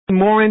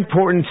more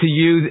important to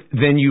you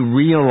than you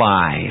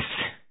realize.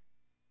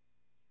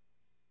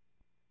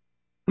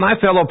 My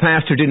fellow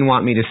pastor didn't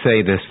want me to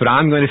say this, but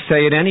I'm going to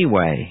say it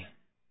anyway.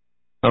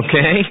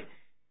 Okay?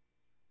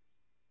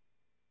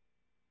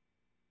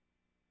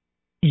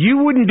 You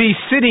wouldn't be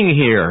sitting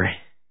here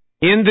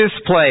in this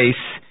place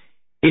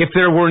if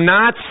there were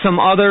not some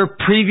other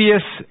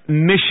previous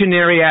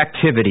missionary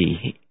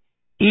activity.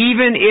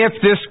 Even if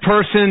this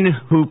person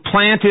who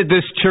planted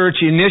this church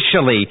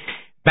initially,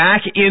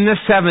 back in the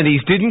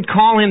 70s, didn't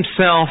call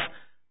himself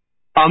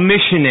a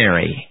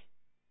missionary.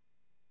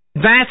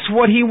 That's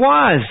what he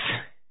was.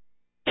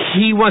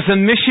 He was a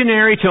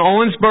missionary to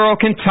Owensboro,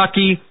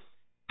 Kentucky,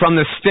 from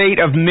the state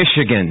of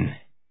Michigan.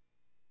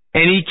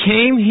 And he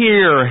came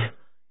here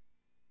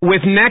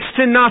with next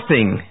to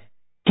nothing.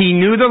 He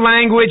knew the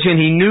language and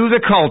he knew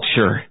the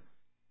culture.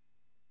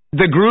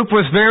 The group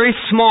was very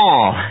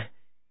small.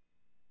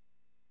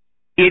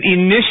 It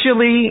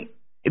initially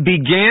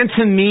began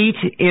to meet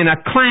in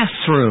a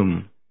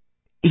classroom.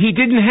 He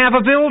didn't have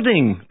a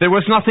building. There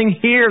was nothing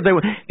here.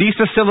 These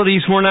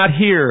facilities were not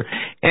here.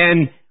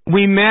 And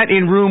we met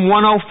in room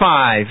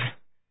 105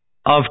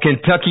 of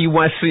Kentucky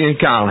Wesleyan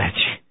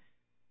College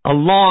a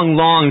long,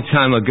 long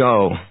time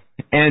ago.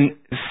 And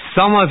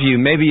some of you,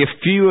 maybe a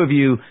few of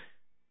you,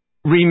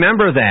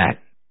 remember that.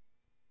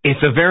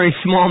 It's a very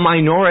small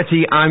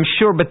minority, I'm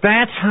sure, but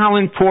that's how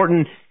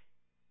important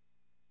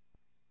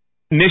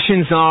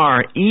missions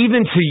are,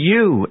 even to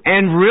you,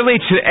 and really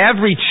to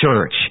every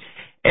church.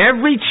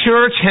 Every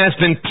church has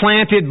been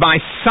planted by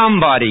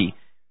somebody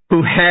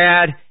who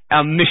had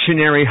a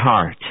missionary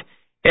heart.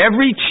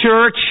 Every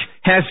church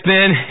has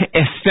been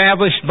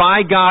established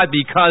by God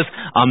because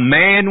a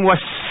man was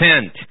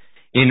sent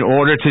in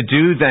order to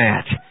do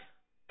that.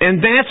 And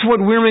that's what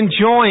we're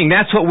enjoying.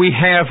 That's what we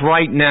have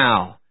right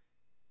now.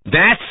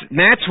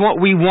 That's what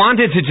we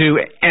wanted to do,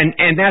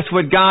 and that's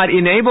what God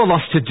enabled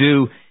us to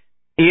do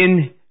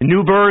in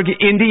Newburgh,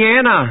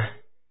 Indiana.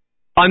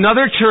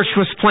 Another church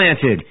was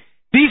planted.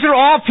 These are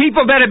all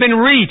people that have been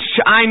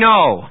reached, I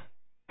know.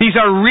 These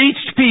are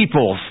reached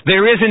peoples.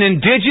 There is an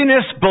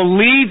indigenous,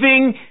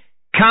 believing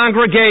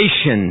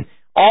congregation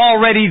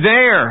already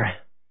there.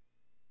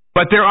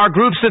 But there are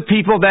groups of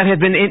people that have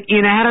been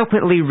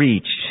inadequately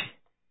reached.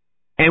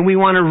 And we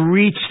want to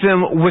reach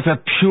them with a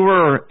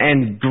purer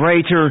and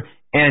greater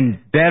and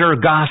better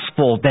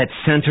gospel that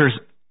centers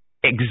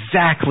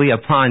exactly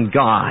upon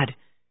God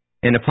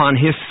and upon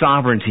His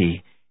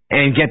sovereignty,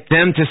 and get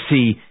them to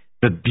see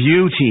the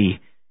beauty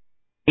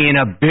in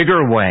a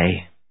bigger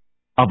way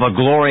of a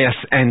glorious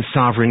and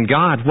sovereign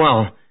God.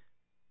 Well,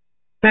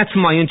 that's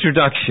my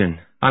introduction.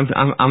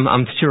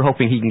 I'm sure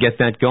hoping he can get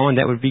that going.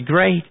 That would be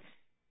great.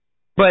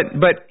 But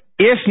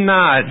if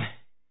not,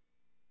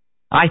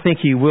 I think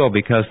he will,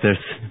 because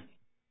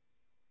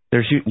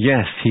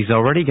yes, he's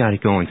already got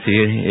it going.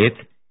 See,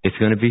 it's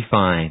going to be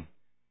fine.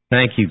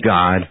 Thank you,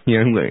 God.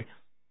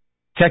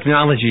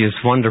 Technology is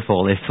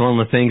wonderful. It's one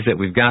of the things that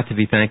we've got to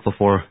be thankful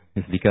for,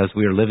 because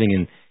we are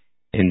living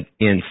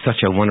in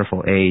such a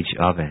wonderful age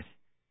of it.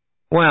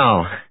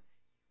 Well,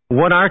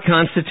 what our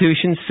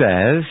Constitution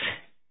says,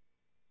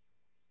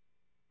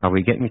 are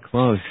we getting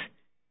close?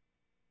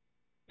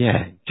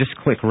 Yeah, just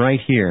click right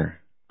here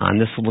on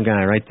this little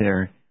guy right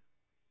there,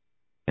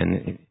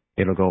 and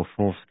it'll go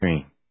full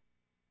screen.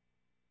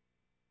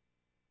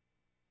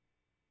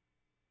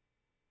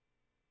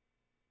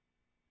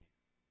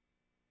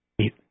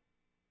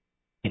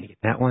 Can you get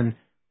that one,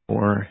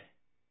 or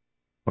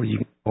you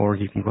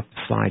can go up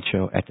the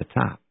slideshow at the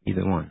top,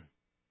 either one.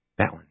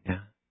 That one, yeah.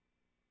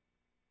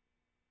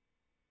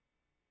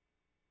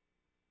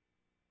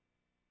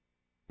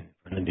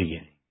 From the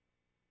beginning.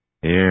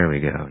 There we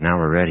go. Now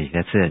we're ready.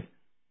 That's it.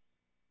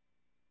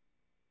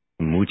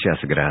 Muchas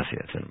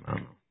gracias,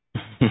 hermano.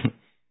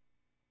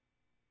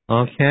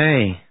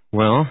 Okay.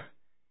 Well,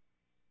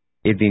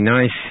 it'd be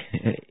nice.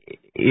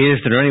 Is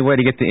there any way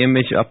to get the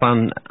image up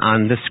on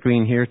this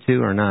screen here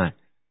too, or not?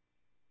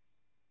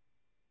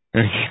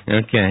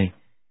 Okay.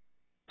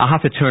 I'll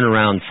have to turn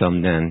around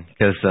some then,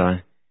 because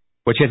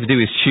what you have to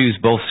do is choose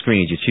both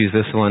screens. You choose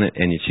this one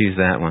and you choose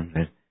that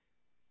one.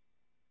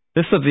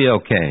 This will be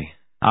okay.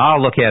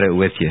 I'll look at it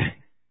with you.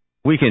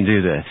 We can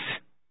do this.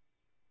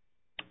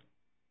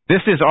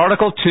 This is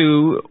Article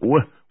 2.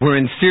 We're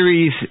in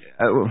series,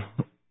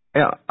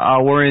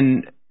 we're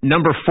in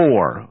number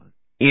 4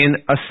 in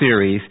a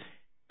series.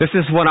 This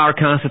is what our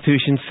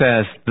Constitution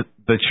says.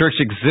 The church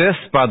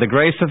exists by the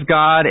grace of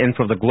God and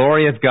for the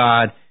glory of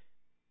God,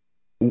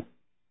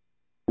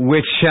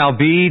 which shall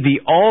be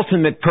the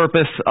ultimate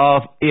purpose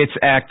of its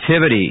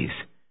activities.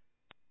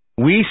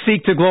 We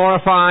seek to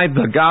glorify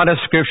the God of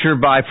Scripture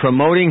by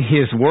promoting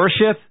His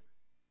worship,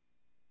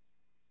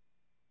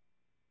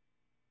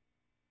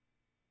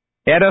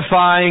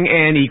 edifying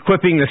and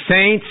equipping the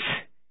saints,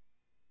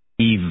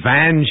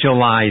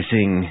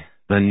 evangelizing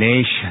the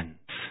nations,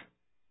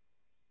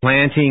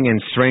 planting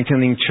and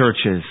strengthening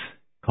churches,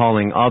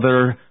 calling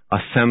other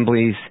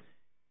assemblies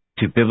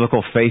to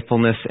biblical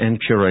faithfulness and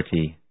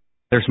purity.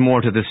 There's more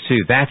to this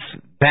too.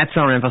 That's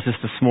our emphasis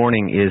this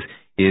morning,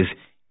 is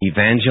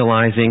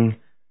evangelizing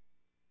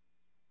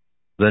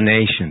the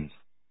nations.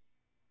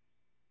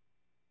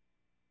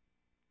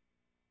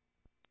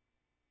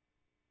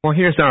 Well,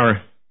 here's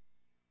our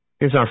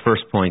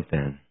first point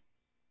then.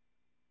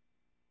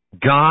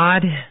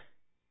 God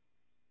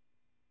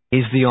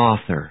is the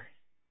author.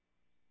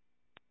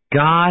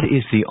 God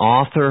is the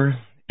author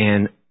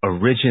and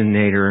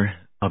originator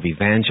of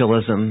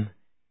evangelism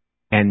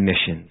and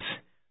missions.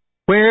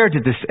 Where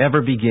did this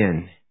ever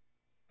begin?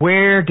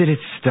 Where did it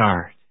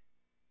start?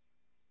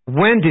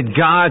 When did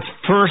God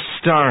first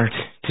start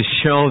to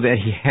show that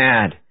He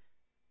had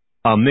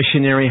a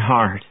missionary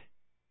heart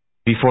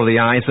before the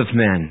eyes of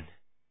men?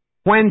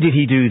 When did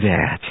He do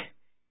that?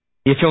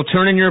 If you'll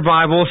turn in your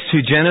Bibles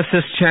to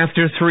Genesis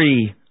chapter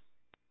 3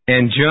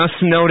 and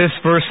just notice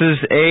verses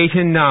 8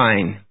 and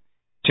 9.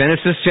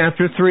 Genesis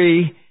chapter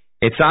 3,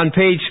 it's on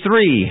page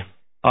 3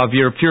 of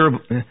your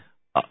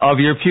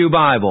Pew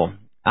Bible.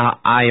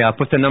 I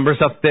put the numbers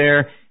up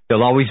there.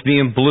 They'll always be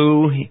in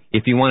blue.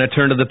 If you want to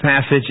turn to the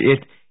passage,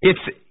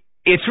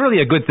 it's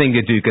really a good thing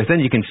to do because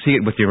then you can see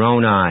it with your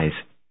own eyes.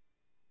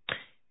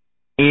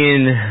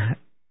 In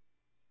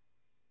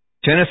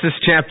Genesis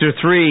chapter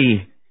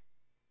 3,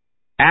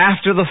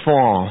 after the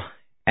fall,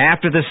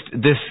 after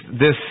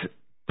this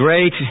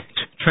great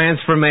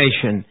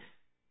transformation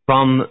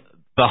from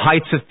the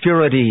heights of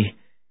purity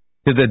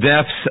to the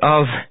depths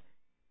of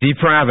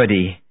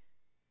depravity,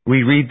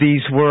 we read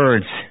these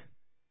words,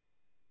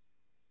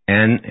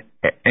 and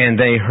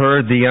they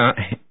heard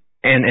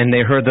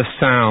the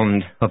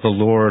sound of the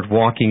Lord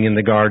walking in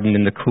the garden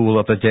in the cool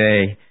of the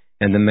day,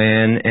 and the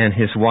man and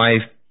his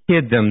wife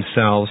hid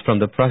themselves from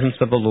the presence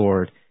of the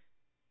Lord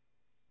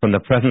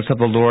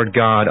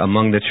God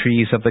among the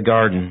trees of the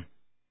garden.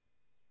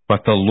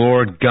 But the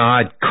Lord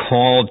God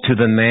called to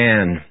the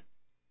man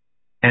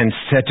and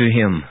said to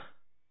him,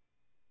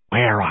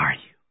 "Where are you?"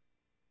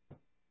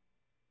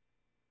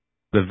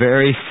 The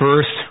very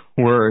first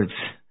words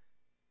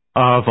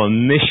of a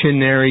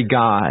missionary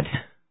God,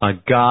 a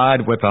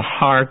God with a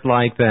heart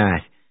like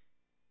that,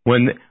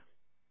 when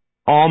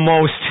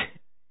almost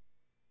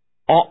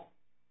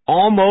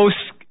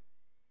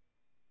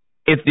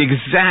at the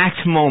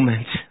exact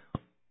moment,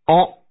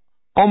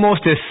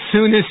 almost as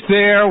soon as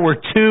there were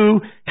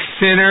two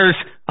sinners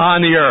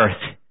on the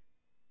earth,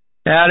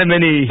 Adam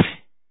and Eve,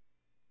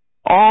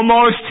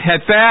 almost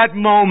at that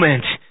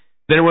moment,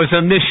 there was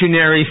a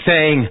missionary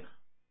saying,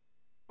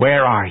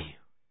 "Where are you?"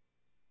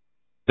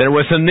 There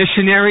was a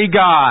missionary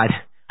God.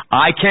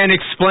 I can't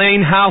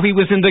explain how He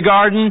was in the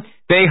garden.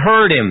 They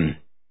heard Him.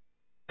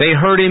 They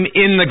heard Him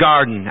in the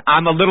garden.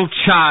 I'm a little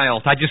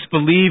child. I just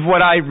believe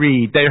what I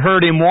read. They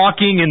heard Him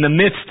walking in the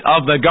midst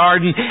of the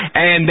garden,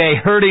 and they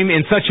heard Him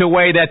in such a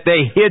way that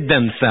they hid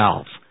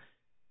themselves.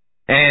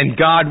 And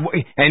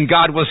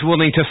God was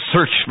willing to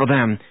search for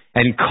them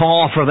and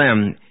call for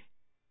them.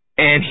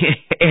 And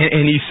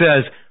He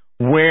says,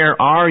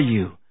 "Where are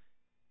you?"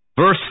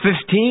 Verse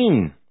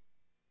 15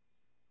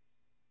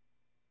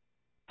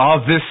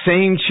 of this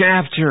same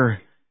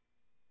chapter,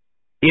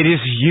 it is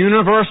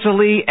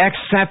universally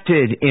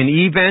accepted in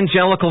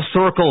evangelical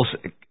circles,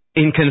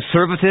 in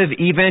conservative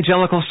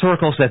evangelical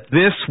circles, that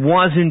this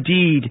was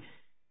indeed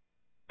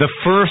the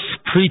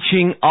first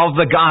preaching of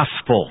the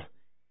gospel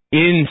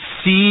in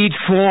seed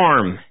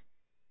form.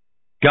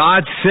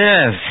 God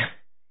says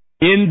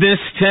in this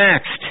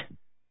text,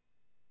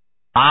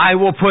 "I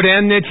will put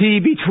enmity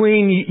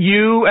between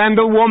you and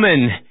the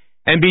woman,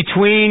 and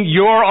between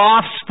your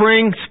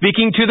offspring,"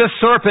 speaking to the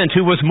serpent,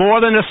 who was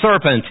more than a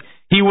serpent.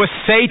 He was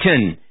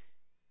Satan.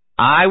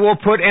 "I will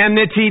put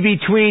enmity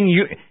between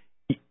you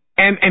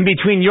and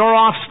between your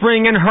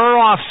offspring and her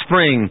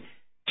offspring.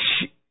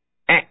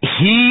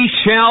 He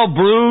shall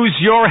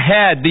bruise your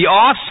head. The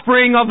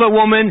offspring of the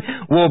woman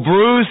will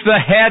bruise the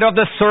head of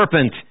the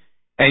serpent,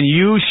 and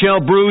you shall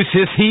bruise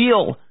his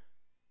heel."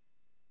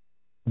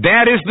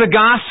 That is the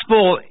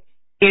gospel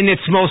in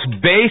its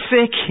most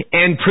basic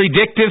and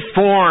predictive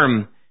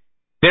form.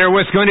 There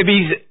was going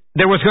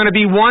to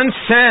be one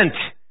sent,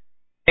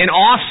 an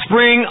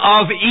offspring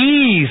of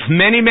Eve,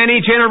 many,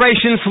 many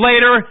generations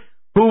later,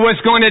 who was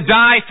going to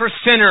die for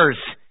sinners,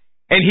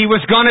 and he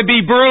was going to be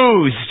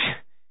bruised.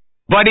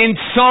 But in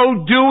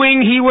so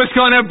doing, he was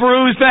going to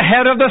bruise the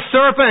head of the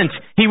serpent.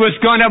 He was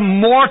going to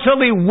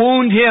mortally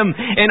wound him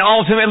and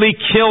ultimately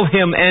kill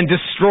him and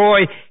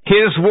destroy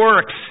his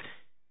works.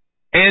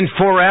 And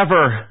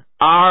forever,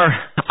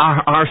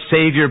 our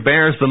Savior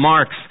bears the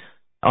marks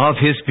of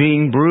His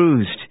being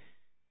bruised.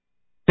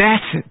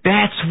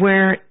 That's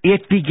where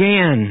it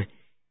began.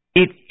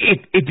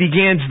 It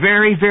began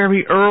very,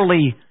 very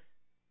early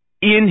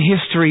in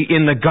history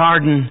in the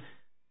Garden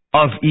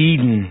of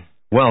Eden.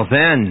 Well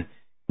then,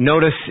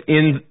 notice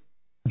in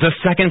the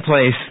second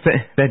place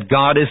that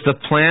God is the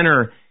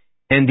planner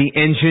and the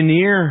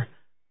engineer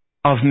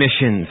of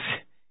missions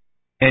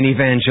and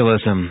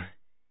evangelism.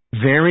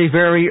 Very,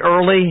 very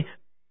early,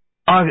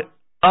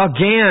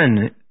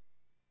 again,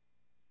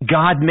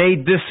 God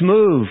made this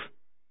move.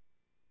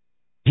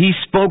 He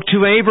spoke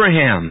to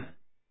Abraham.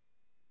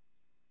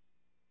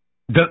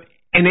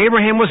 And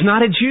Abraham was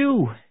not a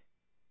Jew.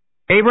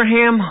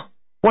 Abraham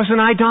was an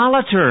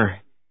idolater.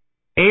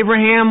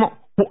 Abraham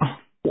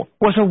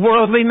was a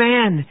worldly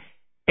man.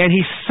 And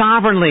he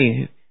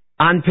sovereignly,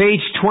 on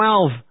page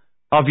 12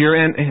 of your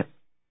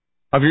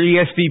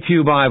ESV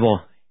Pew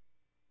Bible,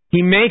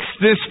 he makes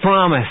this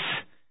promise: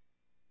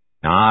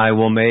 I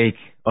will make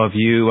of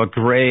you a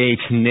great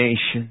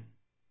nation,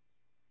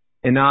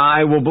 and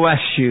I will bless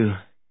you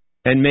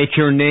and make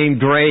your name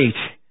great,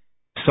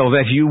 so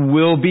that you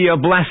will be a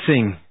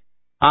blessing.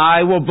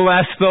 I will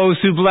bless those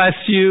who bless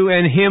you,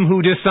 and him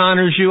who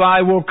dishonors you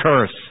I will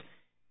curse.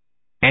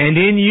 And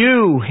in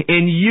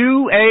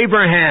you,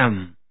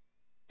 Abraham,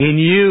 in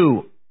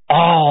you,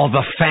 all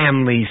the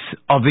families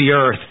of the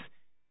earth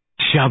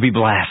shall be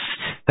blessed.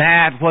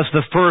 That was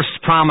the first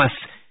promise.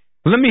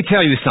 Let me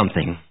tell you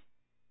something.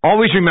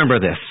 Always remember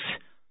this.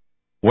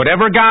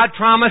 Whatever God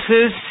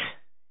promises,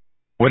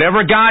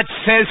 whatever God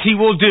says He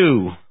will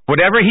do,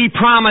 whatever He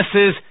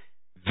promises,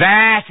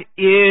 that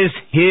is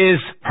His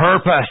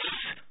purpose.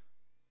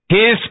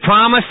 His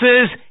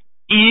promises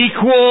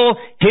equal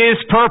His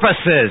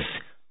purposes.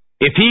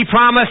 If He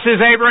promises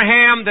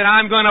Abraham that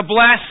I'm going to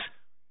bless,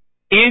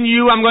 in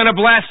you I'm going to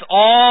bless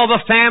all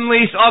the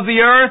families of the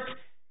earth,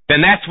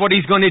 then that's what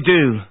He's going to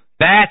do.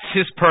 That's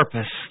His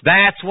purpose.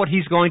 That's what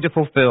He's going to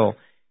fulfill.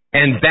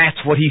 And that's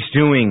what He's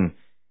doing.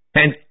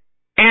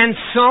 And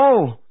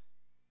so,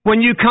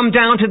 when you come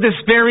down to this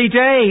very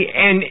day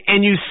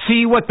and you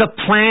see what the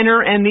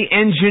planner and the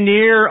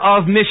engineer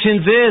of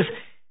missions is,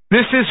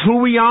 this is who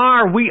we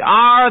are. We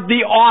are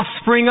the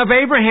offspring of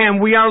Abraham.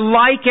 We are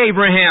like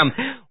Abraham.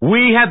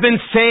 We have been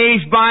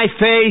saved by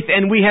faith,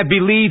 and we have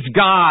believed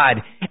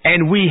God,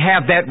 and we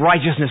have that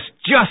righteousness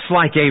just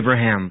like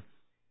Abraham.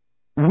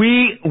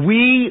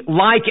 We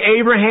like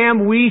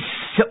Abraham, we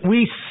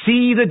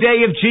see the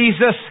day of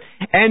Jesus,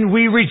 and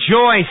we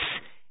rejoice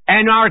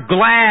and are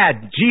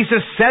glad.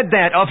 Jesus said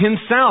that of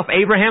Himself.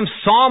 Abraham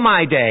saw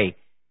my day,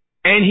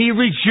 and he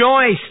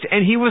rejoiced,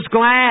 and he was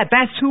glad.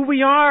 That's who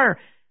we are.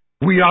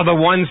 We are the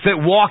ones that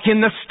walk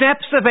in the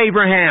steps of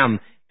Abraham.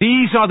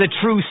 These are the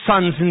true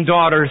sons and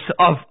daughters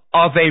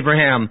of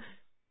Abraham.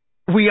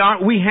 We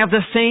have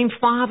the same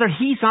Father.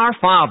 He's our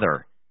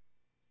Father.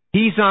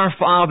 He's our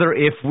Father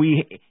if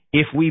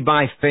we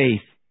by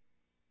faith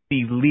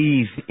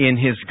believe in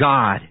His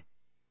God.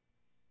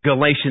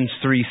 Galatians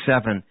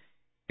 3:7.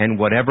 And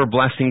whatever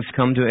blessings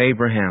come to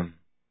Abraham,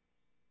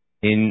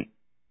 in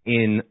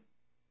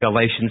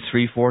Galatians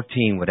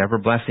 3:14, whatever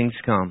blessings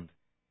come,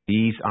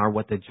 these are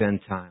what the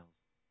Gentiles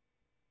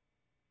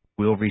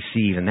will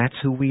receive. And that's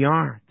who we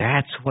are.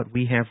 That's what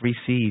we have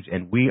received.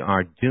 And we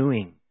are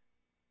doing,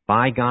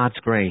 by God's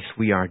grace,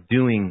 we are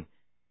doing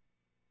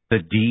the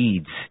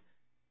deeds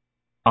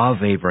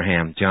of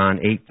Abraham. John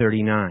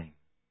 8:39.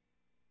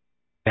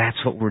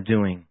 That's what we're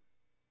doing.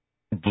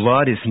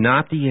 Blood is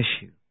not the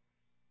issue.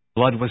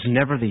 Blood was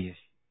never the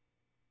issue.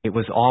 It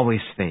was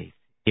always faith.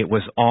 It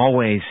was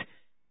always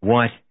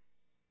what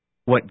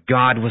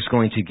God was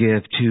going to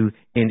give to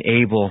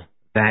enable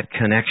that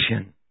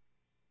connection.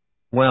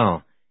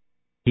 Well,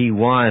 He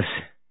was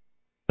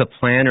the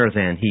planner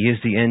then. He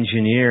is the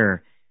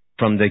engineer.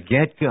 From the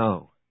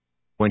get-go,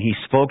 when He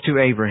spoke to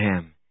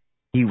Abraham,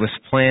 He was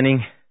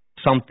planning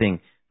something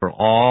for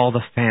all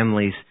the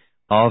families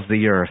of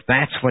the earth.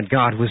 That's what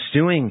God was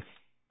doing.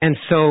 And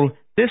so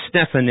this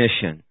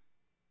definition,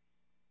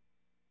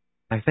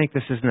 I think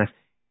this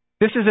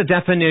is a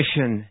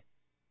definition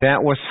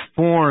that was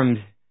formed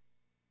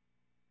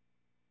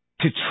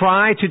to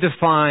try to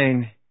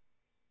define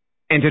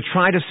and to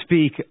try to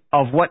speak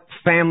of what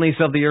families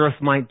of the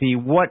earth might be,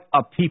 what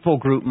a people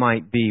group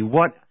might be,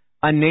 what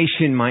a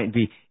nation might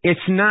be.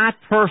 It's not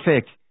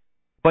perfect,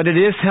 but it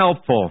is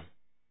helpful.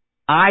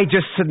 I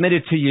just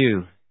submitted to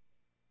you.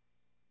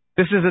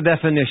 This is a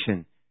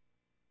definition,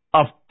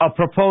 a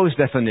proposed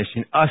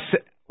definition,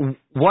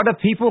 what a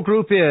people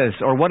group is,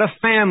 or what a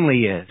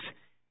family is.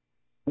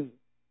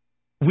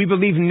 We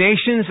believe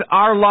nations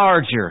are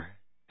larger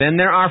than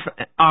there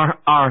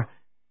are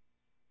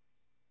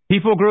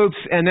people groups,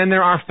 and then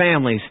there are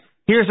families.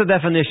 Here's a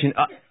definition.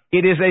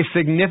 It is a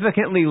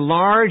significantly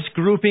large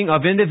grouping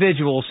of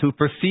individuals who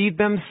perceive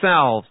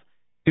themselves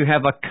to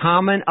have a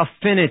common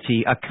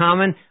affinity, a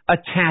common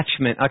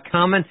attachment, a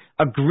common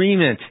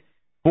agreement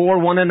for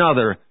one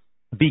another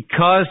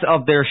because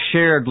of their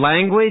shared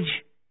language,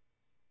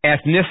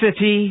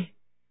 ethnicity,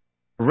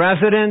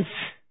 residence,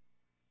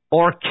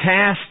 or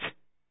caste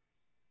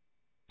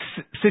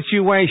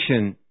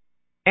situation,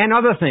 and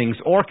other things,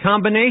 or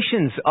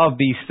combinations of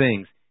these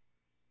things.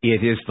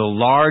 It is the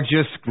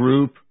largest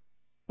group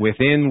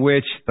within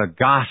which the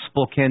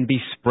gospel can be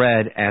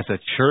spread as a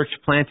church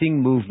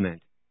planting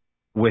movement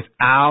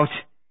without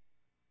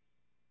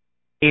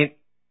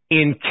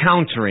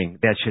encountering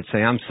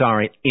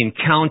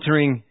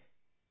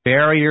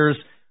barriers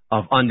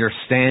of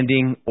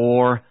understanding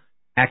or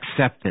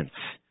acceptance.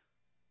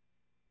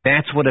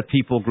 That's what a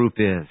people group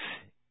is.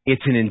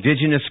 It's an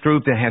indigenous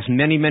group that has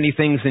many, many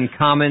things in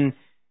common,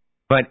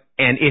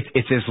 and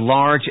it's as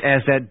large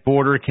as that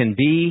border can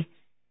be,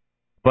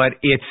 but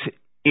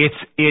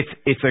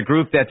It's a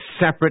group that's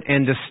separate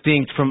and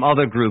distinct from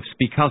other groups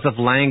because of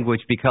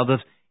language, because of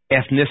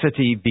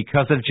ethnicity,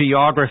 because of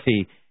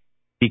geography,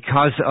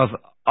 because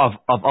of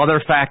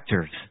other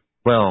factors.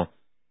 Well,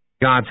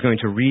 God's going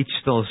to reach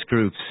those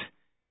groups.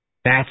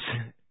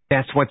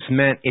 That's what's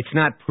meant. It's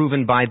not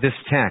proven by this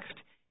text.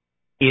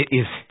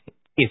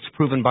 It's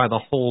proven by the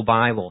whole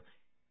Bible,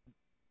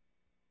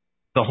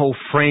 the whole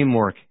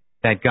framework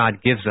that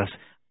God gives us.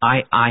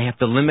 I have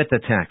to limit the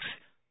text.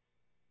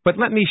 But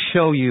let me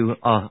show you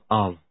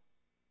a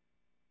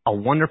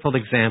wonderful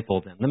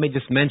example then. Let me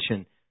just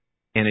mention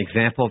an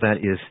example that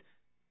is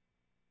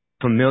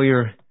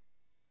familiar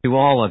to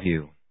all of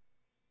you.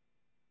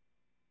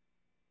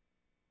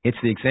 It's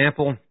the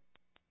example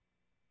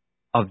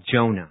of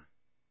Jonah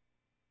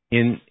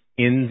in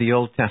the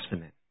Old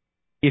Testament.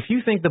 If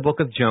you think the book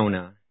of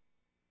Jonah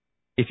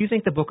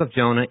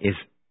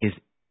is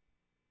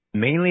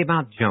mainly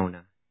about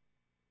Jonah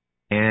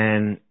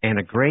and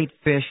a great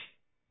fish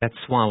that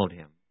swallowed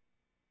him,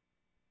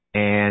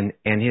 and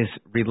his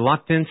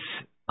reluctance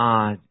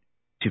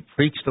to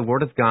preach the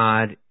word of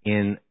God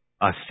in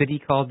a city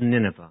called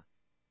Nineveh,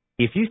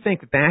 if you think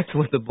that's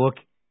what the book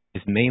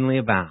is mainly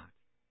about,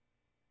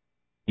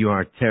 you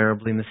are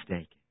terribly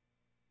mistaken.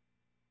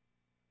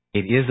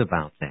 It is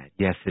about that.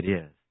 Yes, it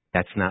is.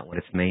 That's not what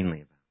it's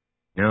mainly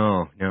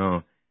about.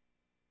 No.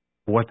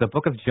 What the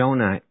book of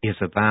Jonah is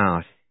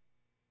about,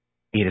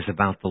 it is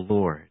about the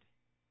Lord.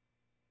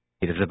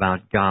 It is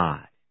about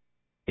God.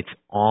 It's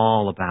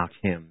all about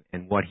Him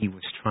and what He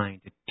was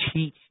trying to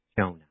teach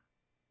Jonah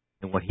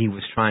and what He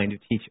was trying to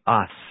teach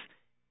us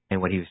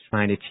and what He was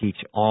trying to teach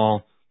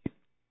all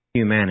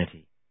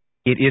humanity.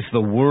 It is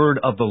the word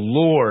of the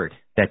Lord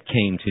that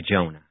came to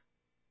Jonah.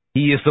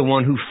 He is the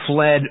one who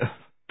fled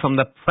from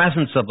the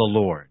presence of the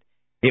Lord.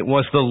 It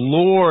was the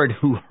Lord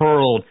who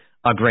hurled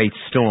a great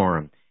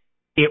storm.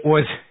 It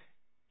was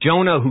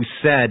Jonah who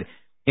said,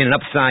 in an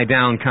upside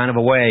down kind of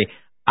a way,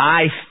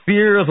 I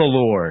fear the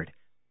Lord.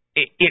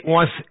 It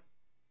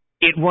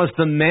was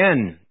the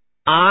men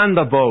on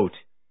the boat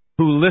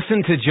who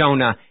listened to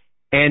Jonah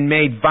and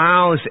made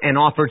vows and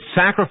offered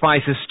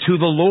sacrifices to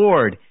the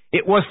Lord.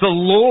 It was the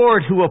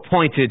Lord who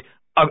appointed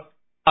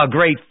a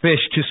great fish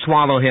to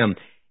swallow him.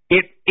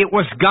 It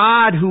was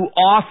God who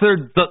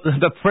authored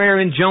the prayer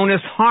in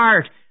Jonah's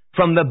heart.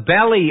 From the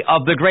belly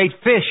of the great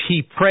fish,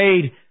 he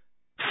prayed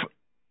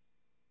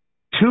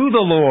to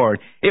the Lord.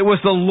 It was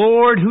the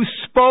Lord who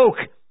spoke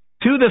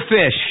to the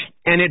fish,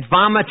 and it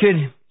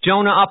vomited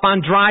Jonah up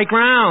on dry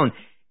ground.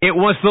 It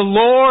was the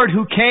Lord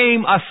who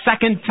came a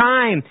second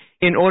time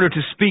in order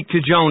to speak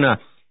to Jonah.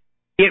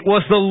 It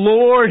was the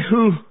Lord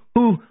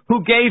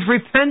who gave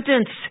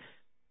repentance,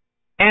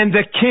 and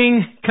the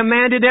king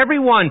commanded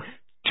everyone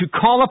to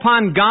call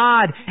upon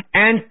God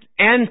and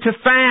to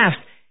fast.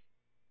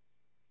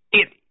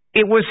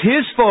 It was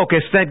His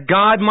focus that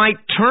God might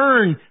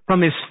turn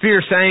from His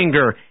fierce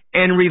anger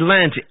and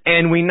relent,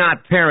 and we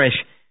not perish.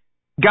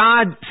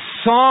 God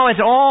saw it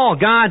all.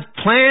 God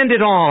planned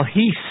it all.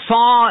 He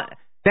saw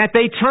that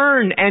they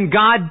turned, and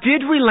God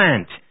did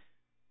relent.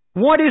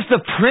 What is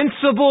the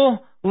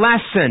principal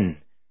lesson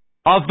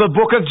of the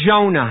book of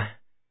Jonah?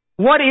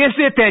 What is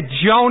it that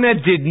Jonah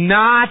did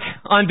not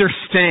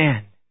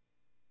understand?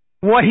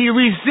 What he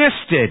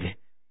resisted?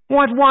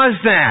 What was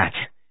that?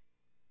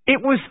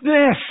 It was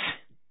this.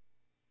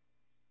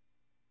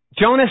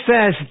 Jonah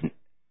says,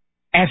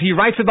 as he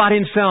writes about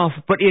himself,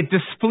 but it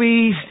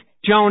displeased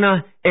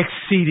Jonah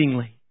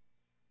exceedingly.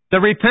 The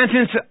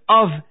repentance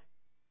of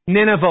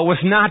Nineveh was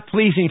not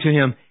pleasing to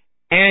him,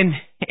 and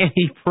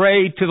he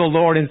prayed to the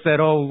Lord and said,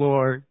 "Oh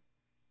Lord,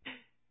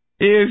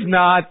 is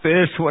not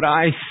this what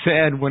I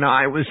said when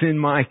I was in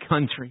my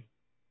country?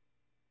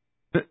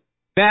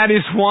 That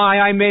is why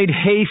I made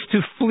haste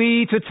to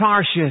flee to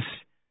Tarshish,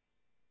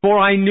 for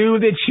I knew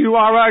that you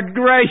are a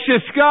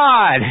gracious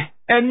God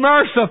and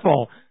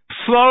merciful,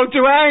 slow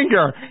to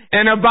anger,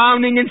 and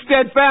abounding in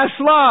steadfast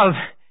love,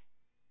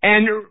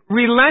 and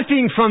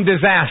relenting from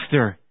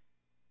disaster."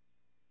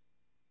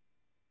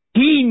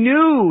 He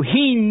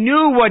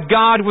knew what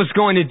God was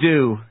going to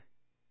do.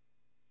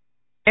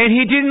 And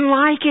he didn't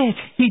like it.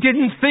 He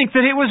didn't think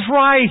that it was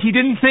right. He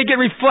didn't think it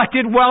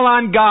reflected well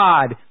on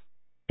God.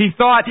 He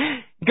thought,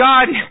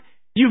 God,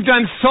 you've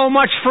done so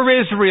much for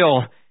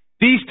Israel.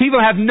 These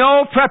people have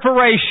no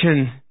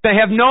preparation. They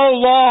have no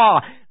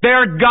law.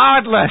 They're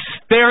godless.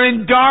 They're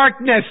in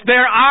darkness.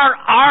 They're our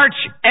arch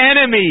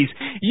enemies.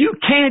 You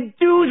can't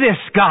do this,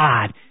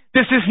 God.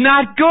 This is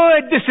not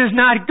good. This is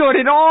not good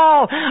at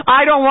all.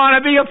 I don't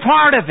want to be a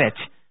part of it.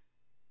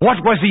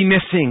 What was he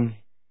missing?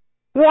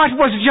 What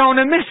was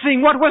Jonah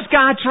missing? What was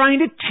God trying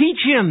to teach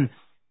him?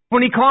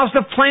 When he caused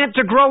the plant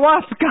to grow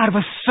up, God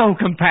was so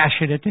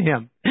compassionate to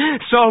him,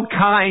 so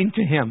kind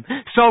to him,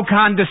 so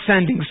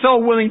condescending, so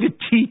willing to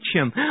teach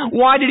him.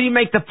 Why did he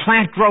make the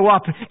plant grow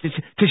up?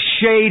 To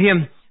shade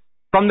him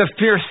from the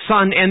fierce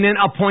sun and then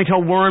appoint a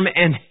worm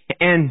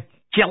and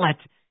kill it.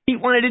 He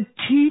wanted to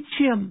teach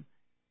him.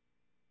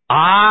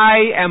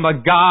 I am a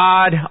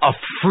God of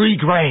free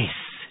grace.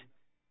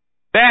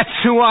 That's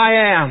who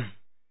I am.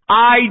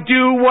 I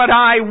do what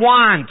I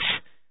want.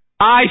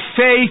 I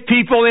save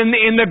people in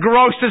the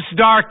grossest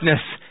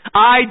darkness.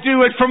 I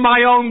do it for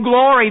my own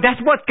glory.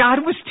 That's what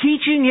God was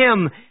teaching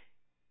him.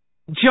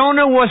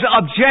 Jonah was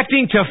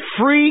objecting to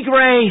free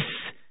grace.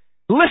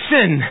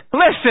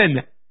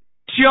 Listen.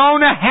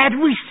 Jonah had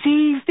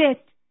received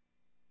it.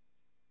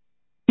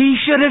 He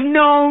should have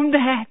known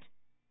that.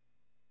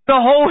 The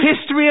whole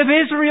history of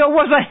Israel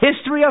was a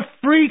history of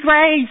free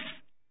grace.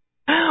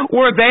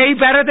 Were they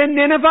better than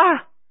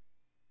Nineveh?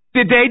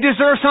 Did they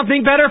deserve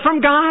something better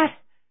from God?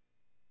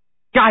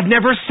 God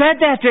never said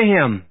that to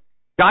him.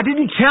 God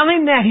didn't tell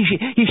him that.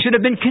 He should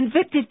have been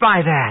convicted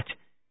by that.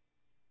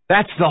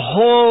 That's the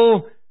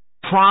whole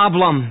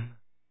problem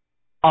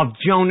of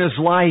Jonah's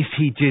life.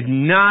 He did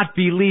not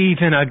believe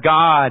in a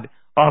God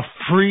of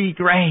free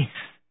grace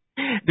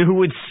who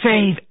would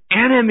save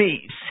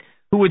enemies,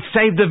 who would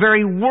save the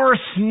very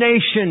worst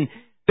nation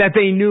that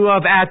they knew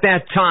of at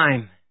that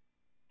time.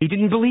 He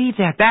didn't believe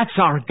that. That's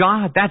our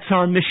God. That's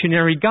our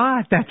missionary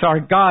God. That's our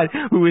God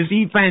who is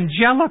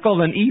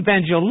evangelical and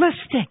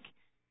evangelistic.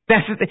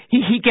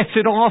 He gets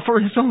it all for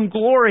his own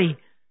glory.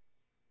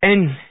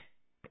 And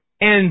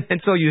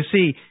so you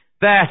see,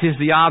 that is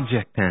the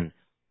object then.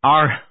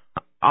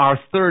 Our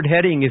third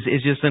heading is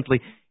just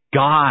simply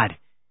God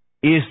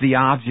is the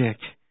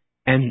object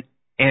and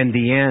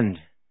the end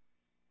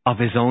of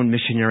his own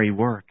missionary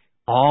work.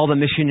 All the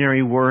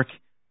missionary work,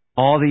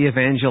 all the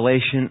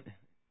evangelization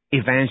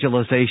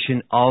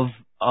of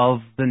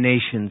the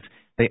nations,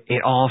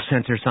 it all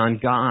centers on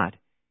God.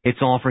 It's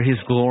all for his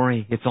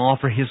glory. It's all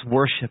for his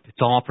worship.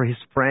 It's all for his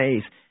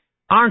praise.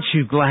 Aren't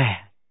you glad?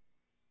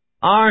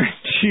 Aren't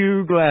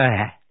you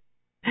glad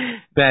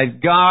that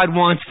God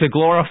wants to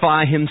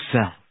glorify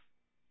himself?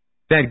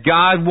 That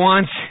God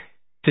wants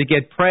to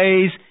get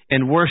praise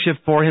and worship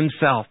for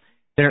himself.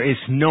 There is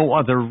no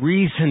other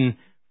reason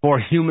for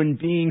human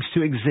beings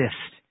to exist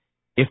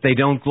if they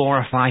don't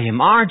glorify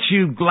him. Aren't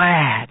you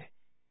glad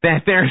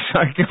that there's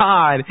a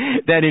God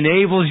that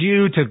enables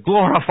you to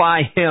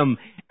glorify him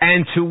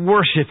and to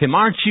worship him?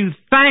 Aren't you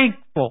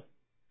thankful?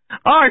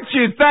 Aren't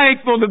you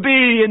thankful to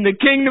be in the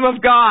kingdom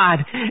of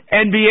God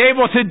and be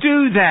able to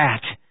do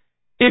that?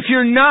 If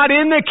you're not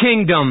in the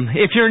kingdom,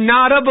 if you're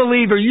not a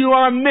believer, you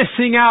are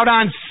missing out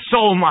on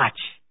so much.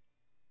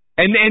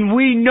 And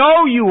we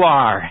know you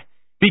are,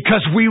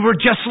 because we were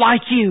just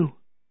like you.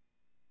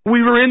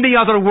 We were in the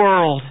other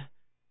world.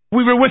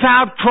 We were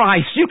without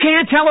Christ. You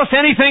can't tell us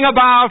anything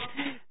about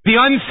the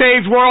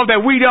unsaved world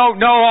that we don't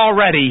know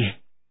already.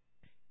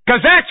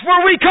 Because that's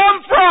where we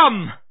come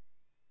from.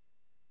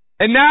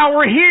 And now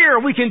we're here.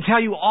 We can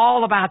tell you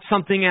all about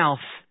something else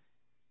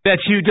that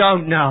you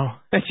don't know,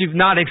 that you've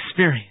not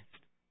experienced.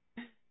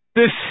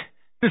 This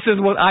is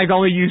what I've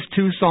only used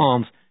 2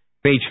 Psalms.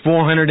 Page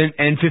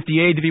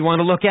 458 if you want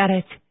to look at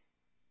it.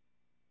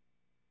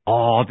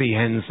 All the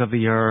ends of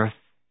the earth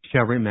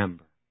shall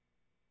remember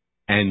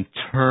and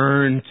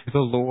turn to the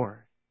Lord.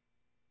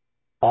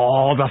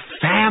 All the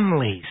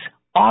families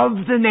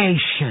of the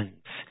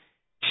nations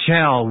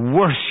shall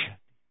worship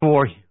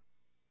for you.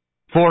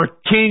 For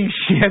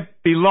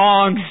kingship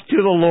belongs to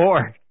the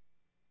Lord,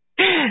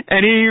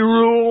 and he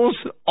rules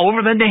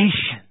over the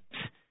nations.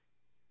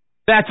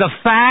 That's a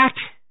fact.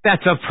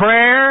 That's a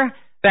prayer.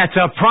 That's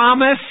a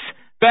promise.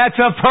 That's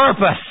a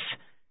purpose.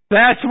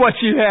 That's what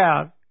you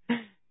have.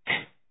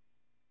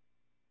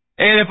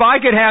 And if I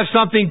could have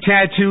something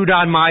tattooed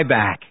on my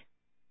back,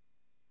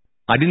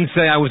 I didn't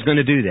say I was going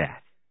to do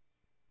that,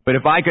 but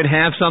if I could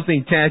have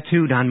something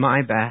tattooed on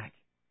my back,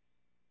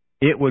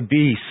 it would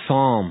be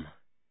Psalm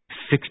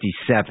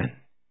 67,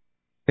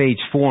 page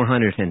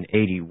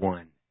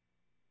 481.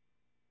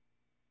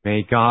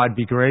 May God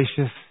be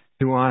gracious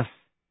to us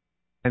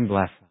and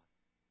bless us.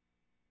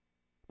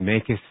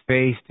 Make his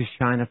face to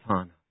shine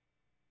upon us.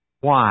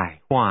 Why?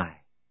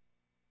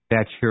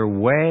 That your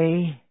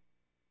way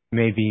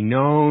may be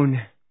known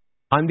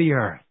on the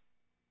earth.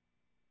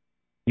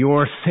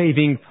 Your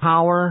saving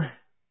power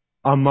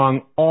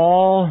among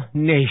all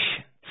nations.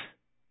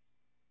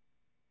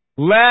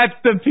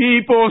 Let the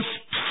peoples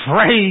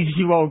praise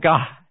you, O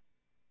God.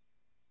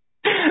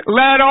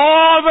 Let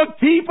all the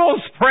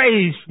peoples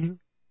praise you.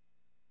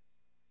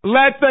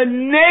 Let the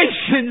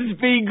nations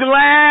be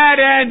glad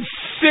and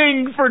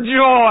sing for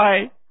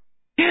joy.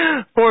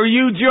 For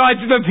you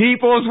judge the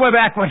peoples with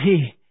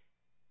equity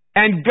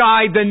and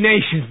guide the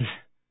nations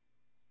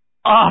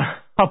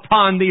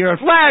upon the earth.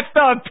 Let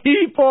the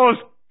peoples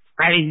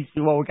praise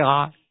you, O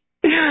God.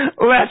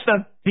 Let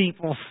the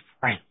peoples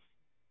praise.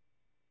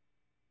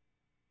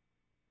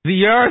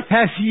 The earth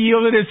has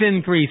yielded its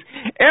increase.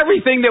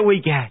 Everything that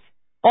we get,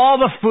 all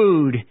the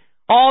food,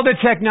 all the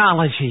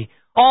technology,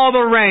 all the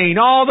rain,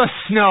 all the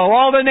snow,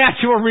 all the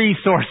natural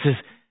resources,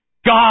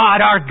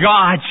 God, our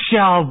God,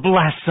 shall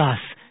bless us.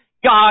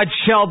 God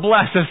shall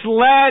bless us.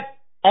 Let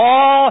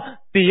all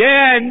the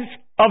ends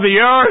of the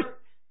earth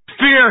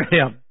fear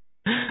him.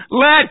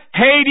 Let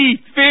Haiti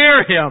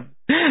fear him.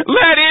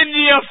 Let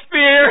India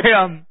fear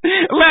him.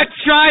 Let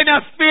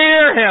China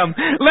fear him.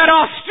 Let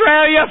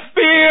Australia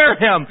fear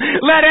him.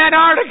 Let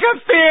Antarctica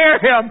fear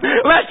him.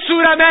 Let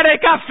South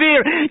America fear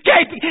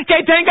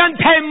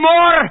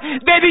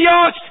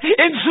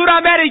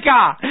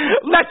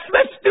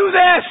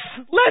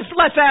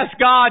Let's ask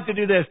God to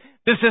do this.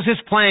 This is His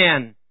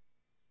plan.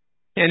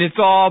 And it's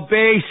all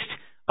based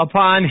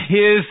upon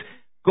His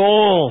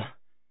goal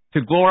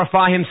to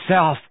glorify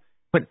Himself.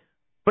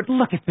 But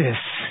look at this.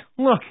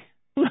 Look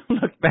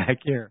back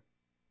here.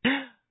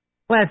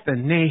 Let the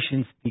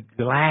nations be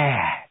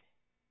glad.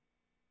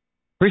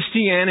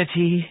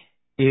 Christianity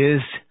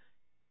is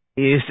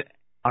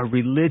a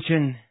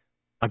religion,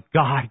 a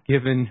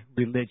God-given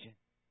religion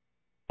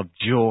of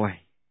joy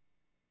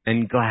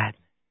and gladness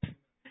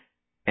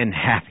and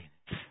happiness.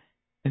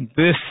 And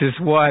this is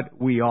what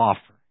we offer.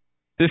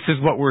 This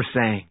is what we're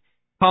saying.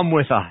 Come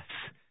with us.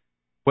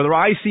 Whether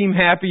I seem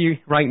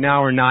happy right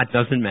now or not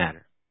doesn't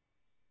matter.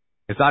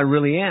 Because I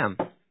really am.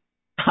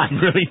 I'm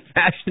really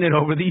passionate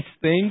over these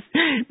things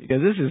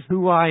because this is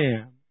who I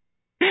am.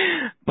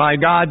 By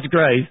God's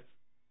grace,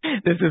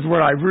 this is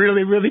what I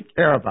really, really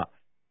care about.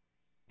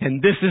 And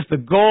this is the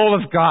goal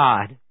of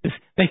God.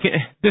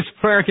 This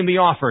prayer can be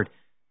offered.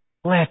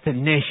 Let the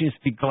nations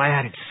be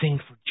glad and sing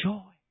for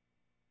joy.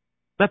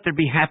 Let there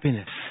be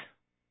happiness.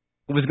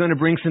 I was going to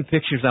bring some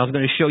pictures. I was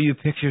going to show you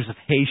pictures of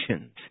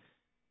Haitians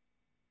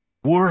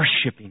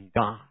worshiping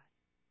God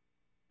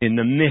in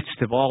the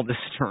midst of all this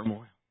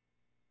turmoil.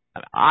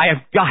 I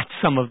have got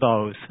some of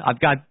those. I've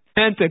got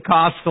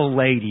Pentecostal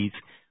ladies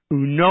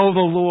who know the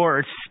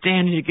Lord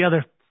standing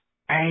together,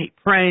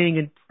 praying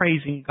and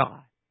praising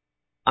God.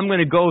 I'm going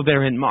to go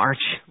there in March,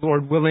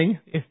 Lord willing,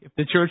 if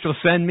the church will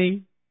send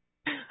me.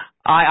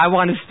 I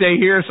want to stay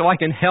here so I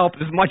can help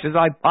as much as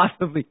I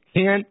possibly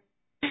can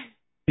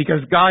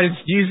because God is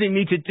using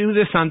me to do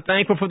this. I'm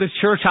thankful for the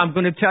church. I'm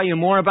going to tell you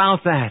more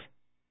about that.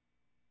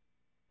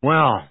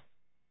 Well,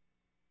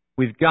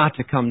 we've got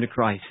to come to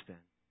Christ then.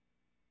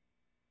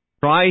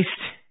 Christ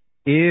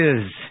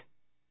is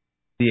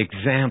the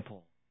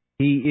example.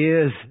 He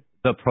is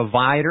the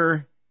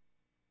provider,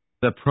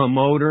 the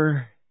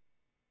promoter,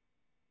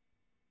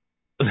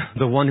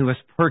 the one who has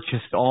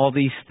purchased all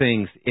these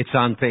things. It's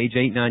on page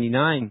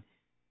 899.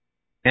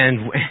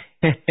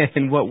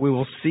 And what we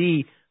will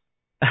see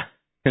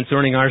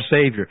concerning our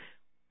Savior.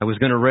 I was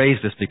going to raise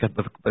this because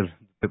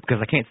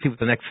I can't see what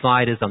the next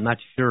slide is. I'm not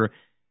sure.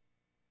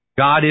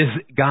 God is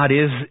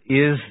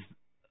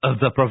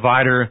the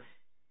provider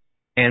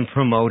and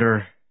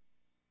promoter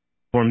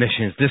for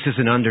missions. This is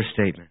an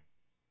understatement.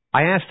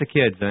 I asked the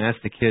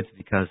kids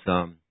because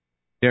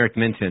Derek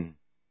Minton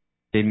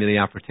gave me the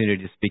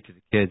opportunity to speak to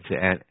the kids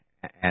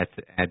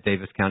at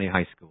Davis County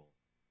High School.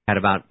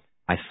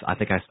 I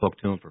think I spoke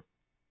to them for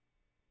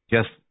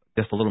just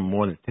a little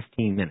more than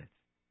 15 minutes.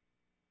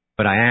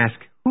 But I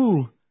asked,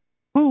 who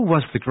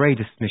was the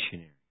greatest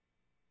missionary?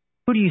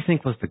 Who do you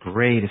think was the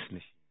greatest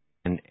missionary?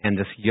 And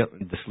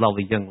this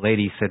lovely young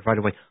lady said right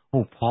away,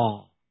 oh,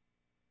 Paul.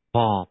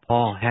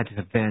 Paul had to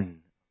have been.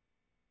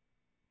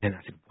 And I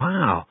said,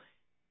 wow.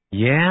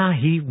 Yeah,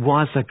 he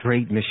was a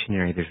great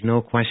missionary. There's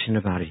no question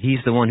about it. He's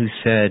the one who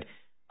said,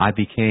 I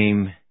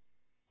became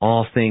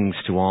all things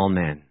to all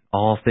men,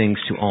 all things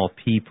to all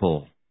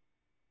people.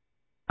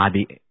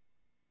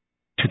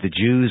 To the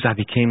Jews, I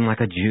became like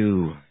a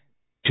Jew.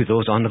 To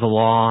those under the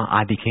law,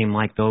 I became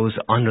like those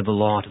under the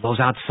law. To those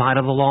outside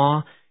of the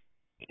law,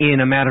 in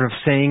a matter of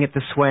saying it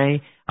this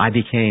way, I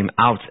became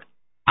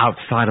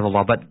outside of the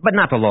law, but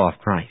not the law of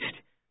Christ.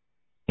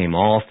 Became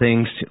all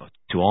things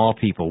to all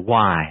people.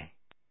 Why?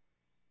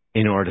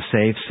 In order to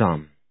save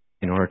some,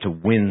 in order to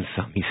win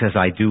some. He says,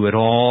 I do it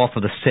all for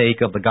the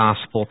sake of the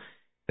gospel,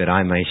 that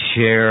I may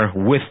share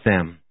with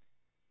them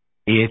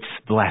its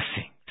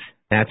blessings.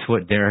 That's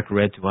what Derek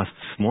read to us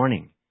this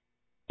morning.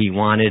 He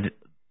wanted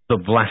the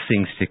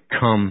blessings to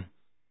come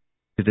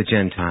to the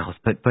Gentiles.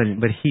 But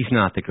he's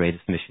not the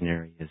greatest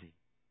missionary, is he?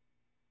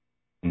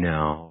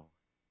 No.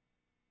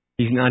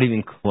 He's not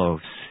even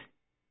close.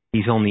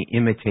 He's only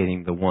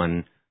imitating the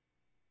one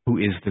who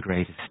is the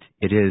greatest.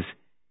 It is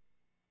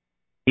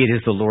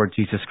the Lord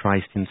Jesus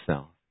Christ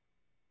himself.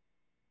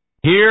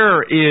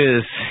 Here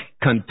is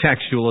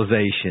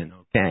contextualization,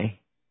 okay?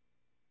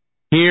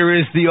 Here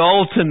is the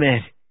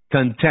ultimate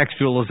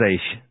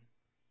contextualization.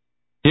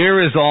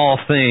 Here is all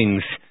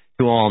things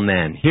to all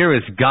men. Here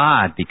is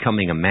God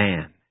becoming a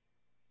man.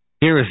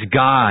 Here is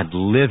God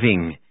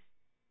living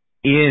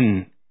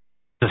in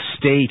the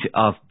state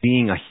of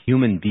being a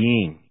human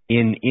being,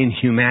 in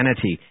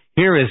humanity.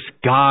 Here is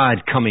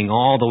God coming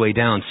all the way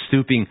down,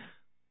 stooping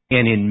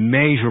an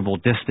immeasurable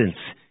distance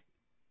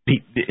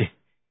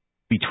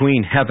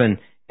between heaven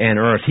and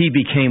earth. He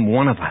became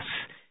one of us.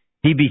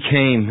 He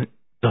became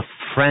the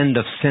friend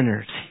of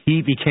sinners.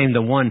 He became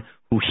the one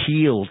who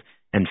healed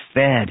and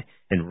fed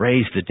and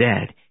raised the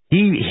dead.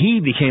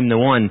 He became the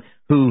one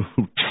who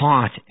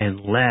taught and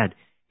led.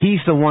 He's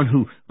the one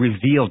who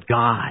revealed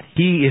God.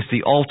 He is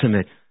the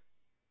ultimate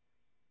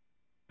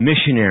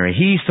missionary.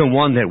 He's the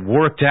one that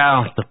worked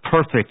out the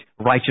perfect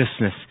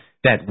righteousness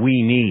that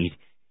we need.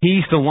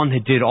 He's the one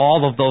that did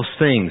all of those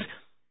things.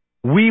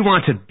 We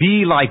want to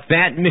be like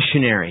that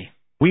missionary.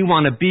 We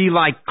want to be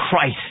like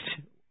Christ.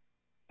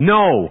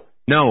 No.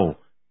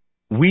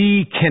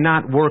 We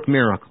cannot work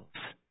miracles.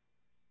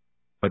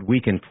 But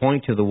we can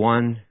point to the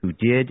one who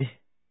did,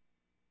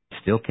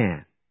 still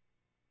can.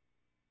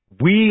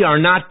 We are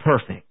not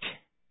perfect,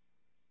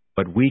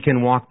 but we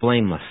can walk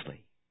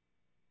blamelessly.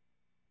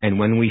 And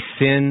when we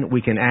sin,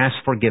 we can ask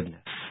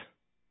forgiveness.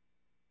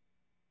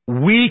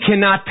 We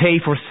cannot pay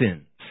for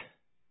sins,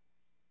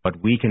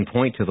 but we can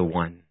point to the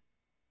one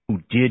who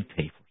did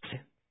pay for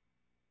sin.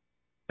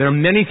 There are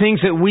many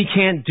things that we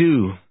can't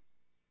do,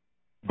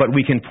 but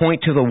we can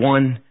point to the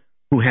one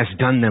who has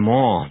done them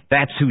all.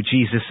 That's who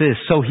Jesus is.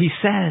 So he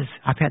says,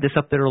 I've had this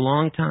up there a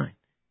long time.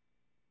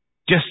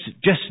 Just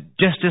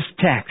this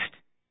text.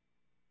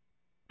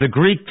 The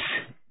Greeks,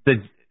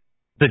 the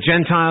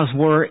Gentiles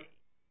were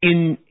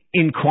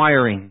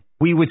inquiring.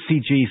 We would see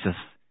Jesus.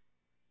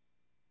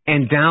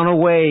 And down a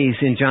ways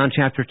in John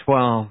chapter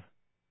 12,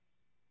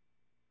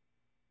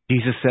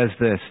 Jesus says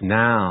this,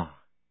 now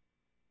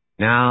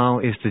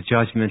is the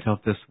judgment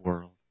of this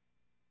world.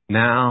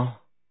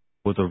 Now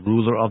will the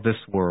ruler of this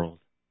world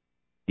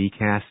be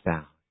cast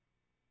out.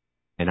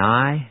 And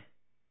I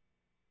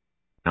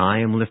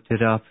am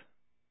lifted up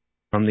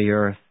from the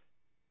earth,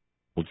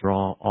 will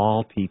draw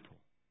all people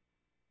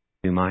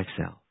to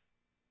myself.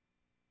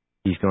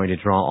 He's going to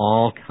draw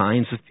all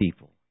kinds of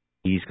people.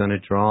 He's going to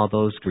draw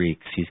those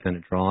Greeks. He's going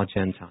to draw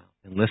Gentiles.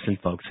 And listen,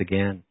 folks,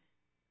 again,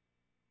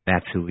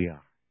 that's who we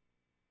are.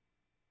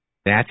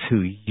 That's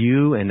who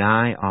you and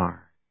I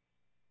are.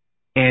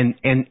 And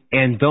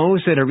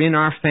those that are in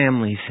our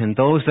families and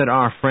those that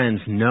are our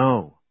friends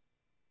know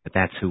that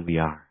that's who we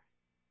are.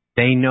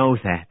 They know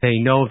that. They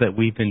know that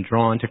we've been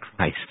drawn to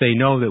Christ. They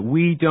know that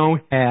we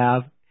don't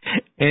have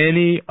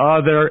any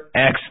other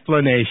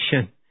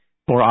explanation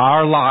for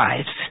our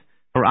lives,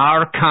 for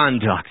our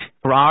conduct,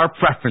 for our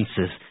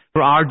preferences,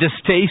 for our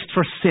distaste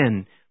for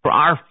sin, for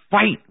our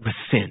fight with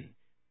sin.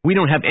 We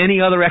don't have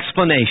any other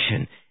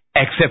explanation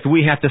except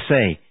we have to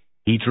say,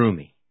 He drew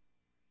me.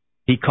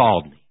 He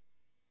called me.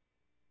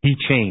 He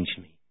changed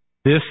me.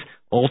 This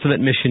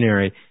ultimate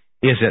missionary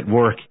is at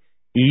work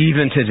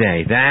even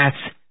today.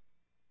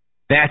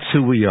 That's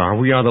who we are.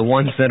 We are the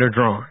ones that are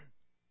drawn.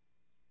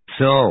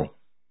 So,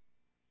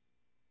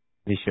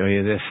 let me show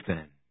you this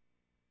then.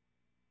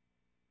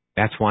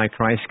 That's why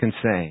Christ can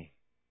say,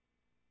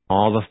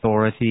 all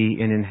authority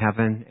in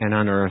heaven and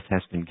on earth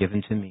has been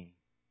given to me.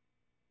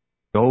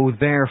 Go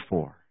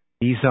therefore.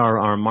 These are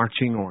our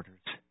marching orders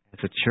as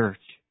a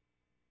church.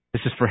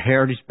 This is for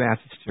Heritage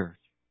Baptist Church.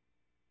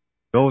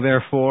 Go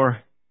therefore,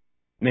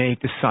 make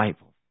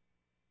disciples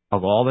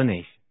of all the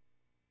nations.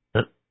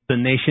 The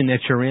nation that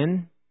you're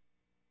in,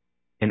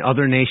 and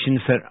other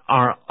nations that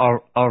are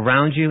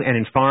around you, and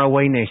in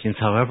faraway nations,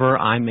 however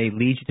I may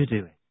lead you to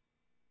do it.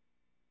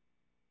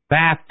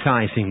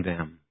 Baptizing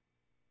them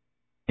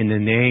in the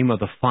name of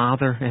the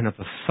Father and of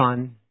the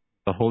Son,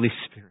 the Holy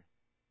Spirit.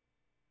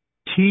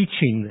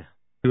 Teaching them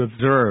to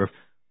observe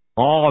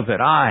all that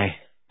I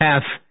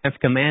have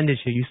commanded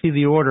you. You see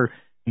the order,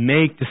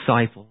 make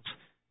disciples.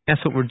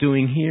 That's what we're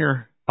doing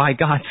here by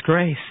God's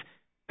grace.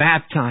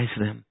 Baptize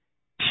them.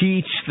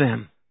 Teach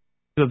them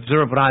to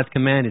observe what I've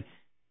commanded.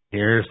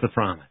 Here's the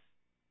promise.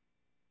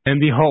 And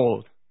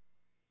behold,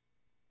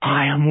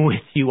 I am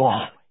with you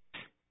always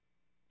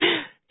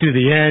to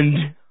the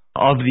end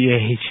of the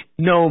age.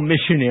 No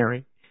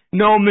missionary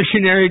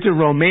to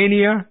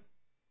Romania,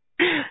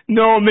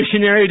 no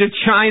missionary to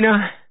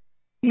China,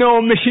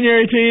 no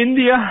missionary to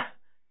India,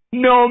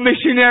 no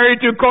missionary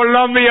to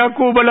Colombia,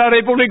 Cuba, la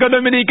República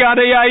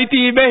Dominicana,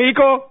 Haiti,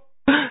 Mexico.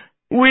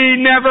 We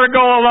never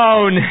go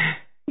alone.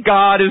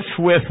 God is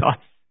with us.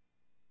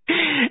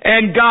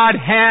 And God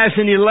has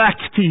an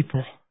elect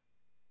people.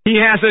 He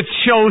has a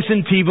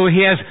chosen people.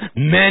 He has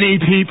many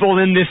people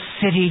in this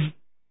city.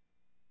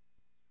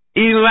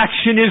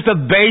 Election is the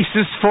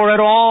basis for it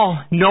all,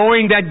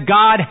 knowing that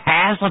God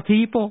has a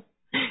people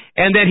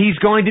and that He's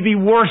going to be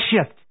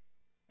worshipped.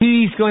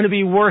 He's going to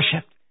be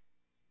worshipped.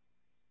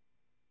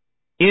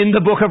 In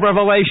the book of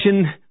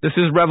Revelation, this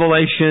is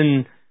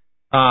Revelation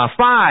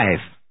 5,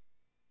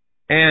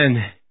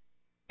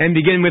 and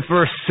begin with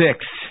verse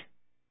 6.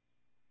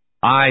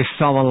 I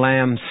saw a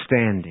lamb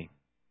standing.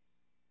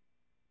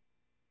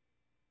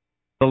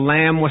 The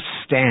lamb was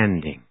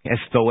standing as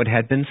though it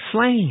had been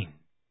slain.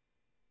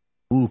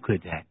 Who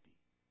could that be?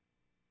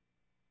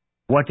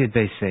 What did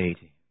they say to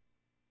him?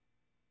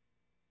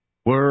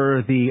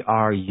 Worthy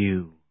are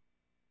you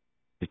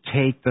to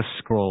take the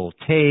scroll,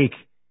 take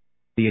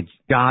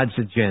God's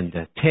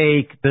agenda,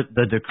 take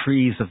the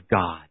decrees of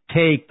God,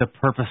 take the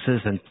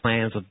purposes and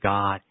plans of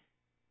God,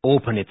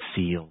 open its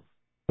seals.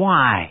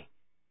 Why?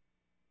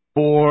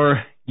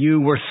 For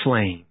you were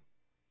slain,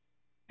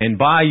 and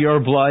by your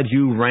blood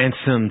you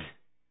ransomed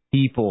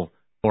people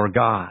for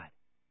God.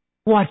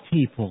 What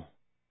people?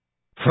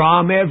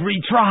 From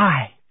every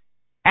tribe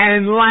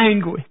and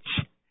language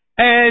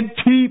and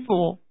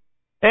people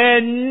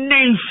and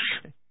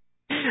nation.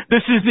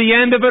 This is the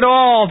end of it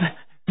all.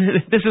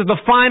 This is the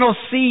final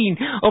scene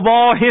of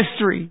all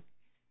history.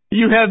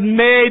 You have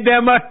made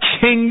them a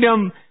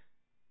kingdom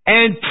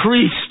and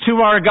priests to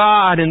our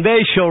God, and they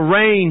shall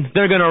reign.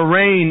 They're going to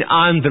reign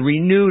on the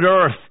renewed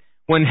earth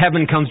when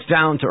heaven comes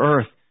down to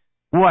earth.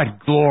 What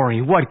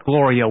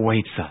glory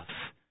awaits us.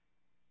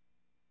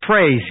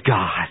 Praise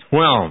God.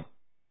 Well,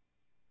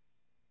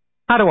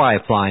 How do I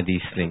apply these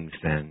things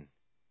then?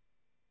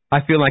 I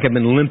feel like I've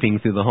been limping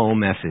through the whole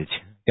message.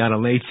 Got a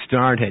late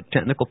start, had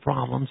technical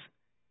problems.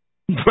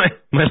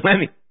 But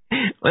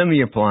let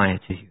me apply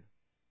it to you.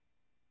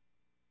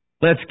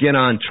 Let's get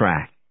on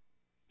track,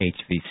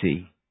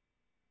 HVC.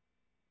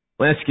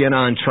 Let's get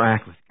on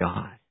track with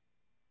God.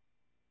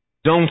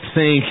 Don't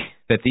think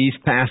that these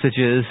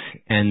passages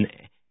and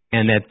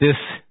that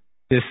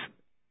this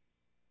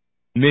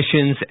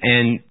missions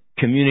and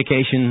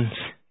communications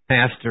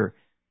pastor,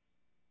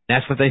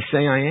 that's what they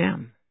say I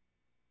am.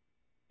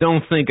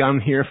 Don't think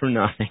I'm here for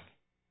nothing.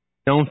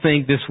 Don't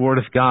think this Word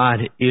of God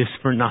is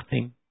for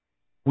nothing.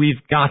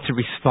 We've got to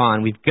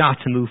respond. We've got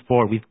to move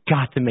forward. We've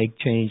got to make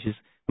changes.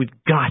 We've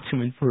got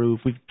to improve.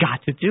 We've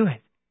got to do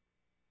it.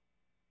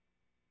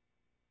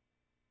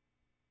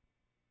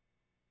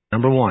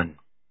 Number one,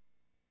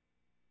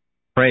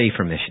 pray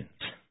for missions.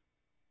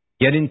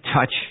 Get in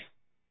touch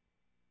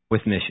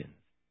with missions.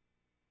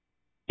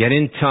 Get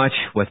in touch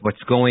with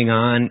what's going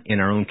on in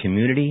our own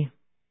community,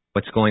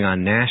 what's going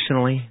on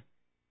nationally.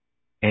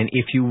 And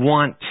if you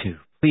want to,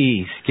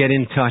 please get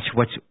in touch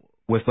with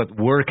what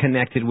we're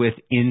connected with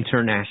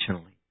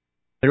internationally.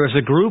 There is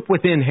a group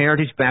within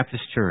Heritage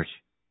Baptist Church.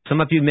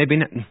 Some of you maybe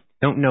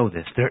don't know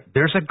this.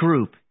 There's a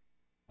group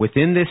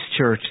within this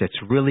church that's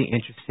really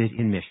interested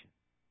in mission.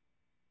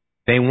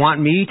 They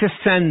want me to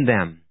send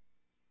them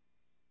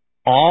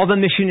all the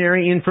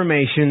missionary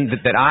information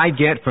that I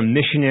get from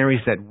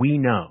missionaries that we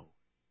know,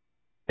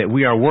 that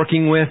we are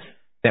working with,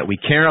 that we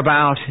care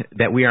about,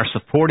 that we are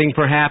supporting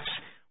perhaps,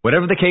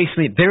 whatever the case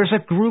may be. There's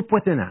a group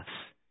within us.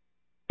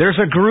 There's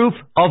a group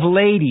of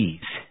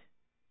ladies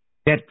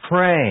that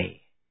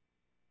pray,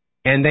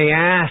 and they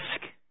ask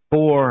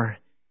for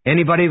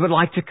anybody who would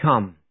like to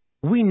come.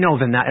 We know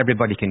that not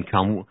everybody can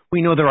come.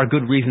 We know there are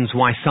good reasons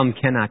why some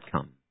cannot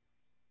come.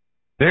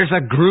 There's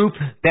a group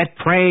that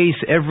prays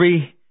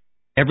every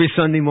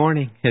Sunday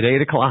morning at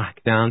 8 o'clock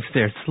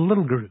downstairs. It's a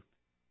little group.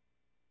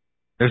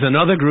 There's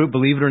another group,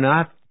 believe it or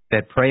not,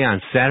 that pray on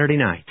Saturday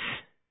nights.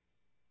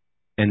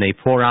 And they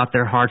pour out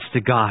their hearts to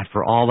God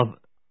for all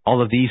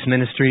of these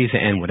ministries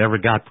and whatever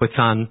God puts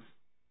on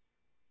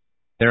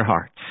their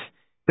hearts.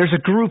 There's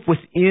a group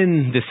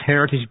within this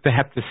Heritage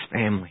Baptist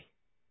family.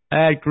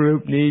 That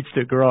group needs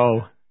to grow.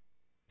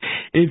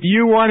 If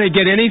you want to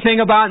get anything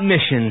about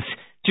missions,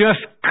 just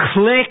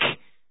click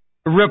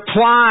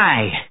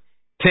reply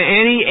to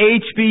any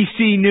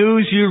HBC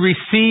news you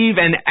receive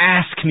and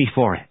ask me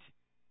for it.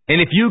 And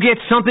if you get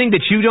something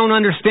that you don't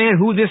understand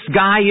who this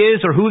guy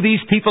is or who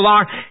these people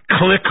are,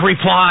 click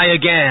reply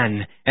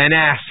again and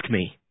ask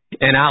me.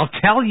 And I'll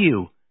tell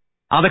you.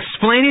 I'll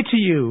explain it to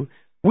you.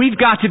 We've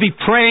got to be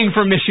praying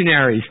for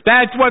missionaries.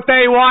 That's what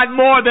they want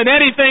more than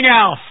anything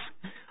else.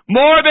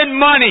 More than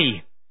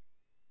money.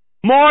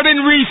 More than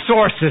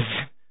resources.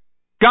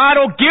 God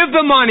will give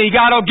the money.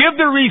 God will give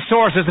the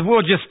resources if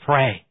we'll just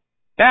pray.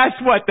 That's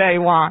what they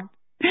want.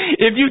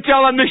 If you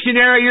tell a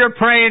missionary you're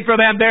praying for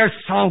them, they're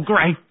so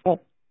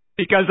grateful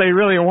because they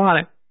really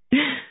want it.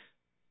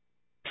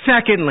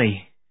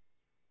 Secondly,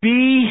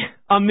 be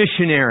a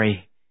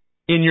missionary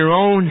in your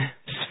own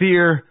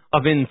sphere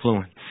of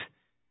influence.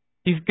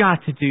 You've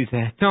got to do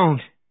that.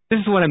 This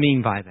is what I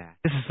mean by that.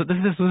 This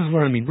is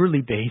what I mean,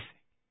 really basic.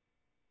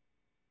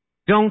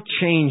 Don't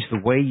change the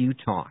way you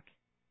talk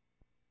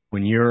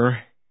when you're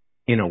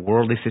in a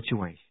worldly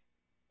situation.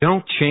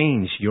 Don't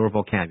change your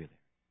vocabulary.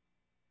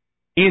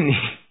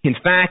 In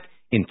fact,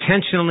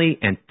 intentionally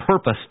and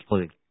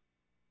purposefully,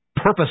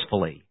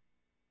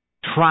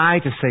 try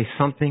to say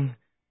something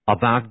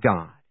about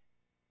God.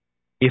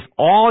 If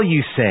all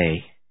you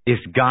say is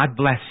God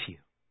bless you,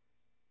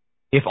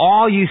 if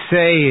all you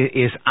say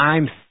is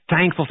I'm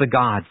thankful to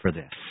God for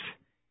this,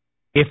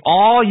 if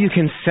all you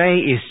can say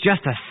is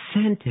just a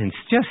sentence,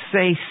 just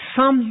say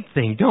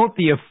something. Don't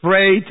be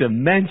afraid to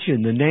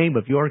mention the name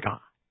of your God.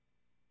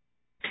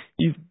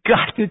 You've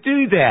got to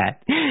do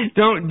that.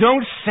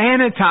 Don't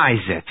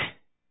sanitize it.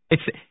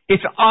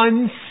 It's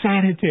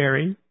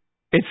unsanitary.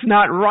 It's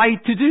not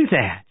right to do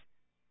that.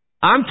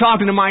 I'm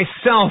talking to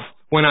myself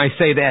when I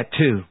say that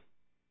too.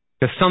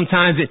 Because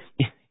sometimes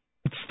it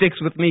sticks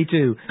with me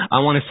too. I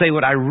want to say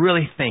what I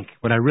really think,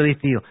 what I really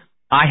feel.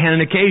 I had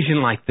an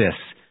occasion like this.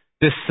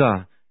 This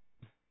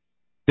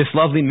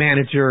lovely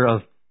manager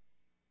of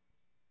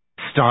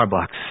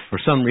Starbucks, for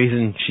some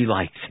reason she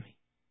likes me.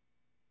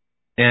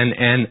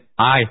 And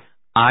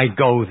I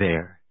go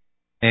there.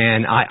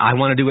 And I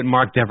want to do what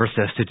Mark Dever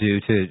says to do,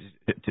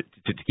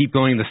 to keep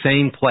going to the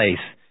same place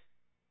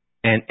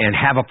and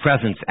have a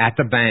presence at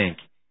the bank,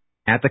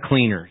 at the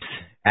cleaners,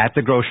 at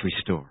the grocery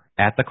store,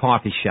 at the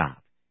coffee shop,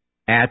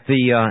 at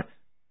the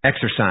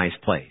exercise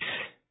place,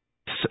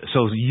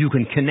 so you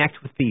can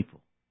connect with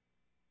people.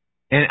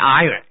 And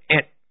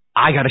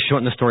I got to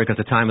shorten the story because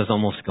the time is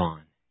almost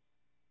gone.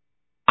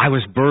 I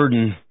was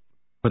burdened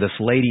for this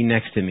lady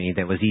next to me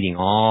that was eating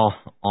all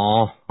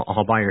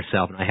by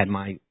herself, and I had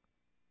my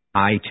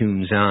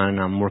iTunes on,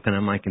 I'm working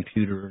on my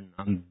computer, and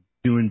I'm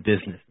doing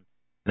business.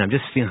 And I'm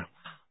just feeling,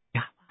 wow,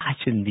 God, I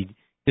shouldn't be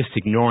just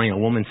ignoring a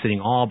woman sitting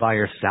all by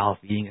herself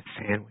eating a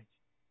sandwich.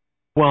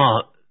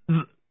 Well,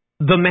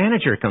 the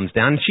manager comes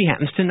down, and she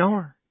happens to know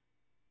her.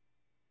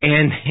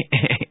 And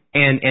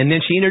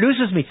then she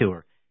introduces me to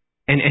her.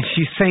 And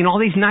she's saying all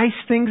these nice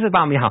things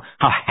about me,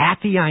 how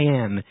happy I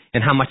am,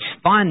 and how much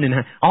fun, and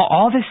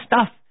all this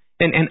stuff.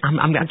 And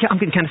I'm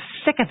getting kind of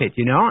sick of it,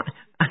 you know.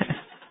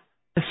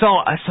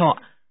 So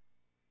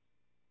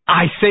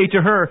I say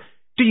to her,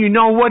 "Do you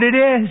know what it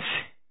is?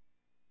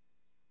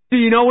 Do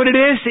you know what it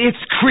is?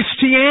 It's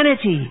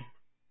Christianity."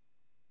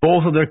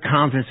 Both of their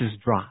confidences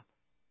drop.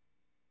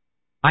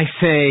 I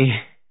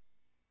say,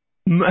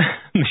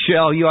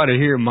 "Michelle, you ought to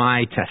hear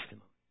my testimony."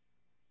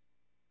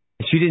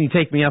 And she didn't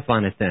take me up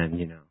on it then,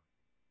 you know.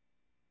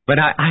 But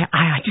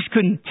I just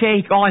couldn't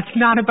take, it's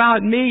not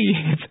about me.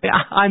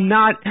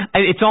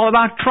 It's all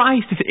about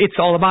Christ. It's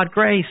all about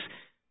grace.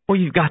 Well,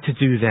 you've got to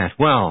do that.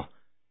 Well,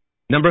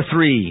 number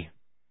 3,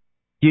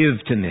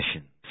 give to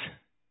missions.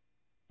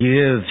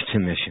 Give to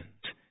missions.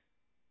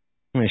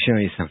 I'm going to show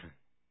you something.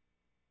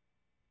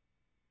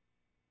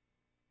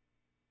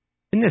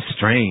 Isn't this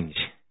strange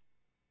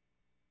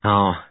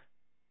how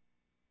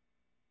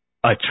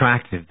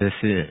attractive this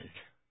is?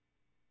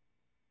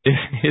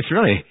 It's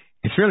really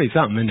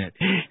something, isn't it?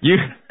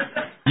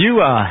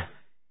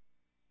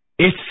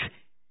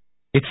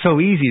 It's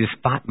so easy to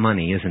spot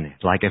money, isn't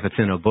it? Like if it's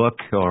in a book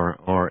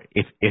or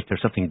if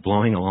there's something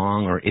blowing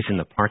along or it's in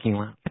the parking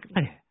lot.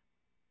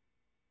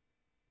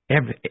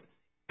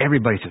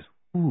 Everybody says,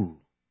 "Ooh,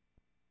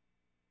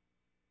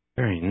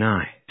 very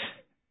nice."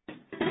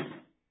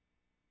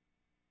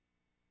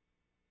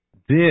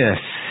 This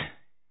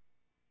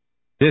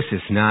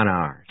is not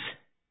ours.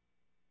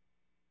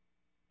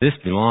 This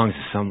belongs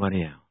to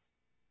somebody else.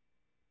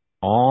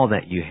 All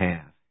that you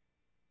have,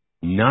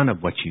 none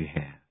of what you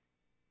have,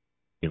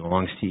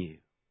 belongs to you.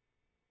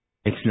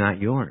 It's not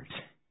yours.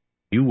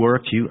 You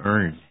worked, you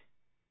earned.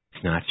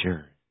 It's not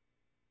yours.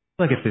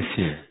 Look at this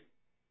here.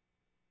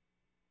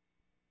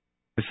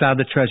 Beside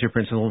the Treasure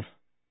Principle,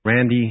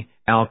 Randy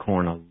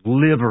Alcorn, a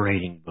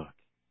liberating book.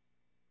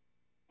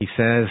 He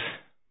says,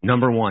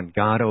 number 1,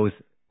 God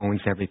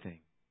owns everything.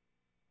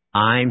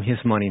 I'm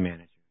his money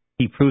manager.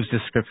 He proves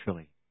this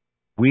scripturally.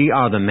 We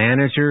are the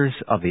managers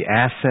of the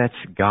assets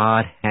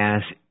God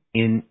has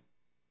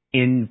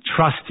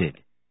entrusted,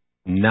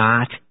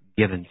 not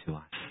given to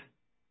us.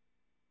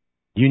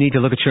 You need to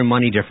look at your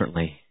money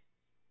differently.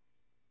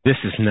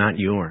 This is not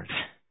yours.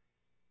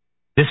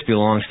 This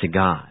belongs to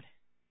God.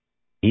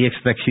 He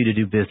expects you to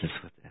do business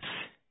with this.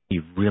 He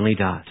really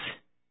does.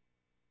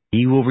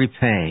 He will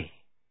repay.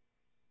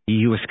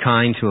 He who is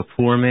kind to a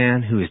poor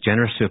man, who is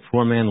generous to a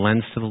poor man,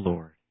 lends to the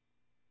Lord,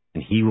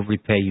 and he will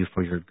repay you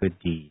for your good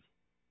deed.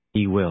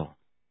 He will.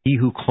 He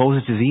who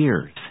closes his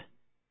ears,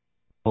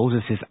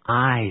 closes his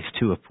eyes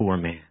to a poor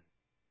man,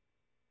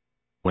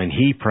 when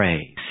he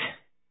prays,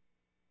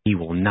 he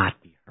will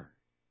not be heard.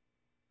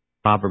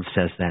 Proverbs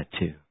says that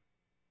too.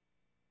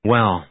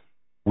 Well,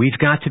 we've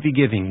got to be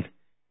giving.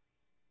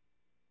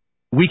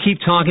 We keep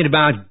talking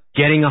about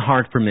getting a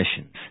heart for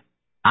missions.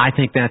 I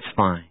think that's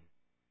fine.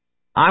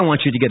 I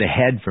want you to get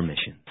ahead for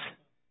missions.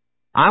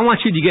 I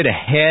want you to get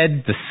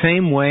ahead the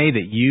same way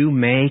that you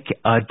make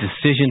a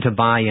decision to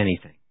buy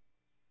anything.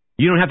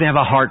 You don't have to have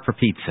a heart for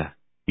pizza.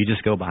 You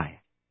just go buy it.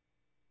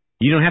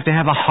 You don't have to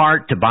have a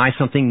heart to buy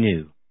something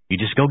new. You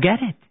just go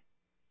get it.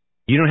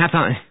 You don't have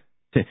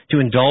to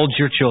indulge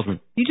your children.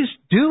 You just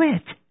do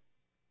it.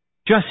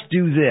 Just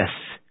do this.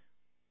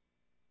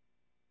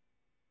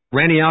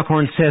 Randy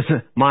Alcorn says,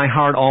 my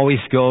heart always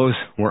goes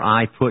where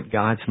I put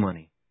God's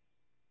money.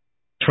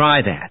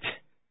 Try that.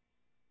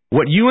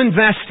 What you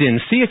invest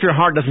in, see if your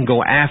heart doesn't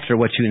go after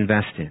what you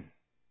invest in.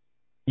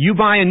 You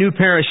buy a new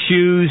pair of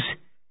shoes,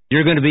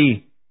 you're going to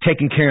be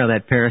taking care of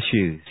that pair of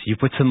shoes. You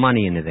put some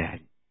money into that.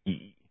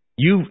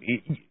 You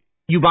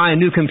buy a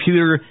new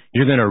computer,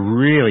 you're going to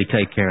really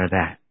take care of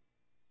that.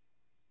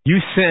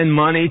 You send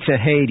money to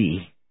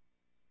Haiti,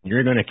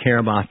 you're going to care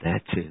about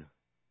that too.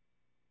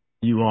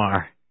 You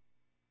are.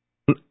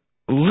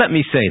 Let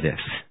me say this.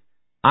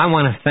 I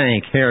want to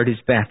thank Heritage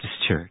Baptist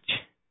Church.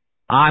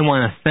 I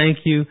want to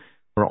thank you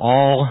for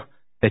all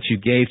that you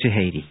gave to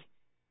Haiti.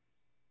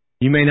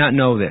 You may not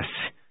know this,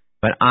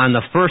 but on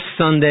the first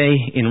Sunday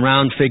in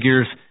round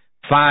figures,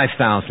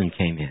 5,000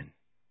 came in.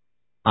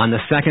 On the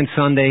second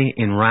Sunday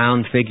in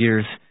round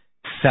figures,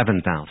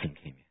 7,000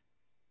 came in.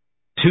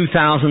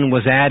 2,000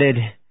 was added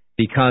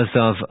because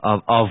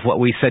of what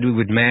we said we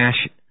would match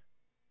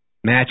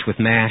with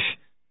MASH.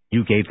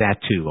 You gave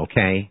that too,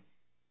 okay?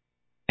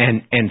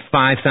 And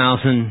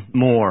 5,000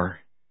 more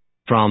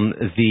from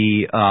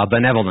the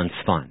benevolence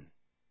fund.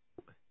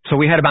 So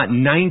we had about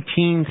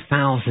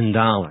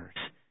 $19,000.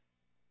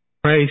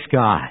 Praise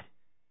God.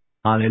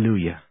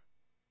 Hallelujah.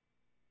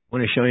 I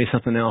want to show you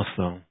something else,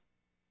 though.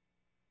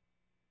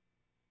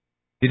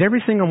 Did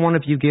every single one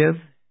of you give?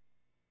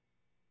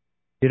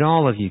 Did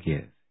all of you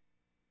give?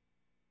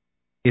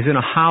 Is it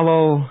a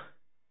hollow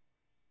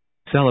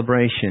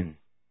celebration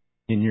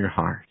in your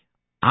heart?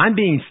 I'm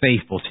being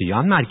faithful to you.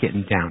 I'm not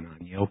getting down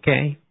on you,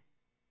 okay?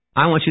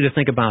 I want you to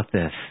think about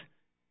this.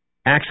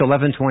 Acts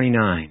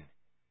 11:29.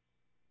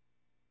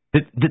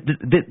 This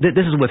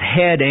is with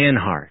head and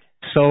heart.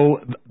 So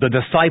the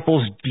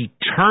disciples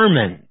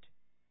determined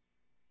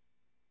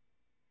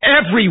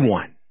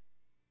everyone,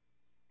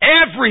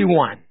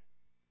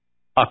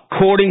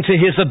 according to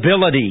his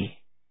ability,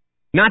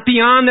 not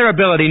beyond their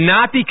ability,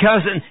 not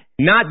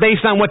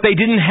based on what they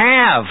didn't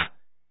have,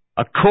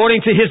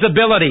 according to his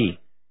ability,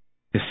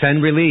 to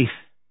send relief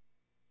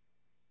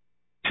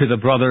to the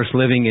brothers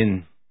living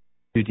in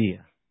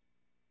Judea.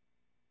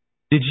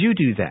 Did you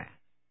do that?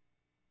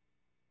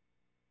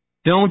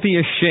 Don't be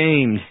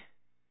ashamed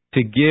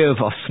to give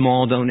a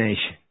small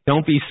donation.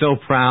 Don't be so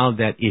proud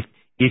that if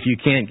you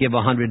can't give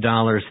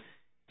 $100,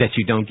 that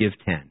you don't give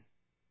 10.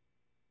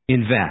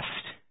 Invest.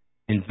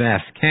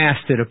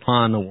 Cast it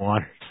upon the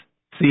waters.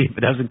 See if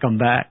it doesn't come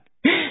back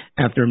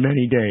after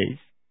many days.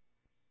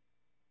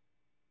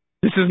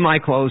 This is my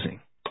closing.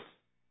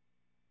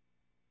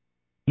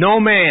 No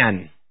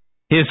man,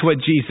 here's what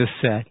Jesus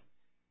said,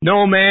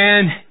 no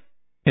man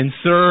can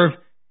serve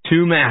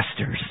two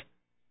masters.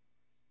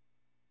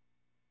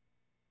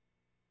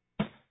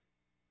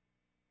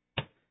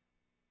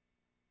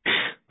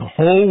 The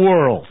whole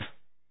world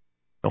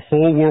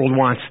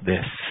wants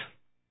this.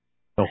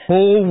 The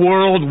whole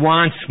world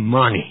wants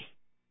money.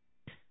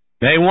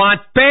 They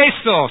want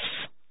pesos.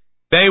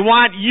 They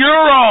want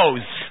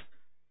euros.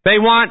 They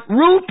want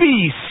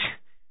rupees.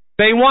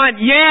 They want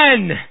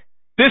yen.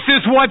 This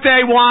is what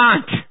they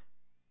want.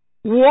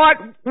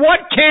 What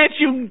can't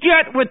you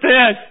get with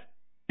this?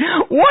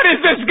 What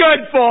is this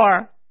good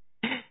for?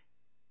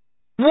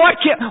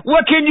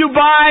 What can you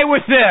buy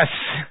with this?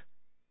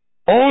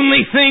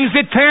 Only things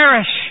that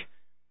perish.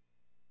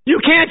 You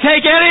can't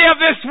take any of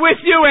this with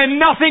you and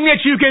nothing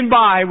that you can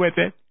buy with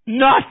it.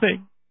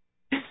 Nothing.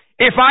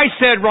 If I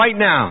said right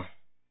now,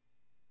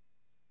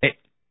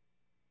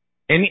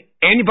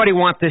 anybody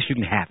want this, you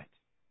can have it.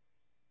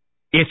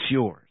 It's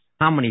yours.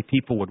 How many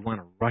people would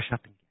want to rush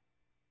up and get it?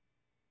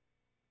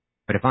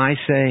 But if I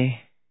say,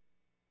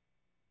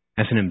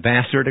 as an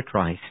ambassador to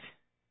Christ,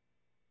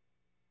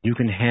 you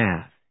can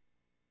have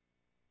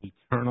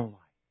eternal life.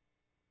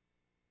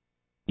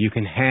 You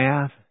can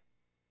have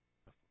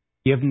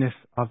forgiveness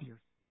of your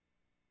sin.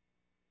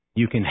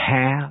 You can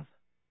have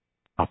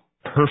a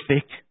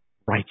perfect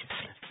righteousness.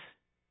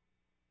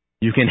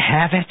 You can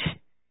have it.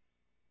 It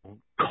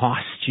won't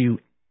cost you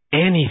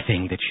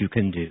anything that you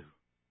can do.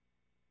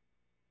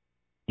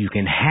 You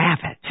can have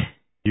it.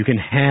 You can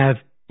have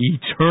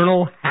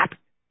eternal happiness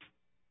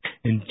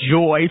and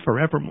joy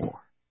forevermore.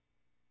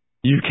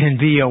 You can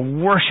be a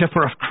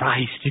worshiper of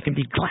Christ. You can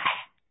be glad.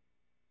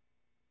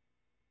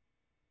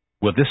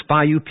 Will this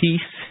buy you peace?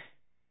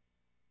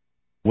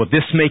 Will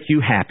this make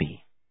you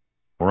happy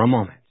for a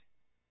moment?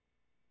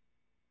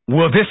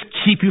 Will this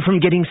keep you from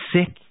getting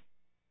sick?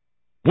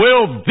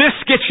 Will this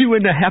get you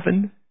into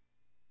heaven?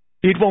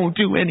 It won't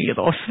do any of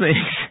those things.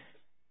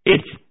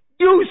 It's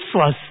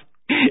useless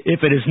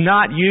if it is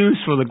not used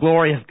for the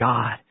glory of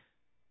God.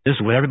 This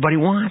is what everybody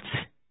wants.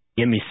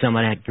 Give me some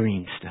of that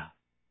green stuff.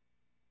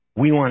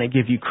 We want to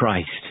give you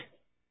Christ.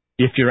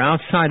 If you're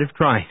outside of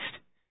Christ,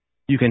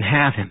 you can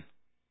have Him.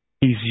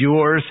 He's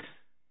yours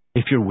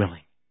if you're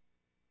willing.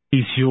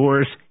 He's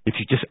yours if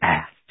you just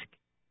ask.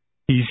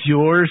 He's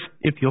yours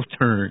if you'll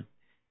turn.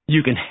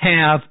 You can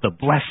have the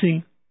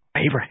blessing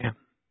of Abraham.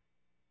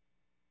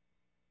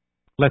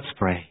 Let's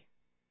pray.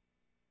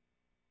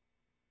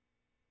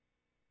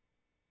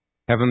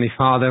 Heavenly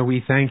Father,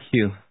 we thank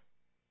you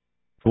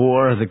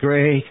for the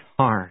great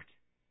heart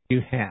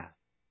you have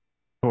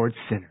towards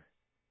sinners.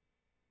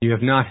 You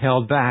have not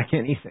held back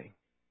anything.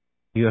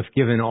 You have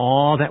given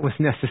all that was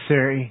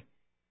necessary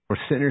for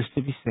sinners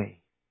to be saved.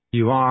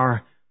 You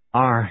are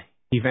our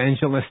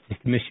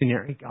evangelistic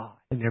missionary God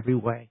in every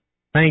way.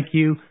 Thank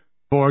you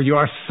for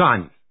your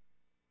Son,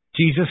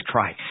 Jesus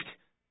Christ,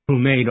 who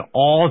made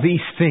all these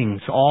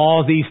things,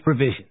 all these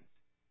provisions.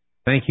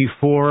 Thank you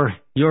for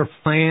your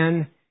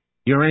plan,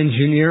 your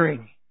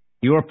engineering,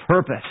 your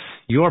purpose,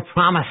 your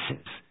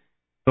promises,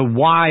 the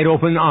wide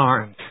open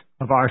arms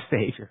of our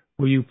Savior.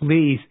 Will you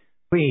please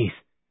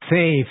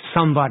save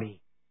somebody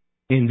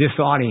in this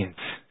audience,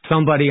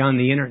 somebody on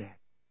the internet,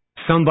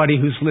 somebody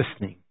who's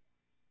listening.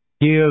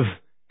 Give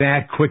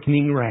that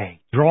quickening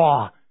ray.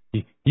 Draw.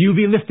 You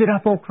be lifted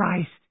up, O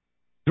Christ.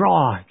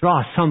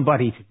 Draw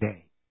somebody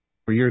today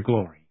for your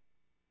glory.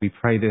 We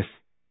pray this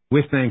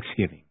with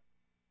thanksgiving.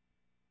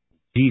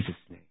 In Jesus'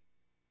 name,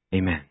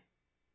 amen.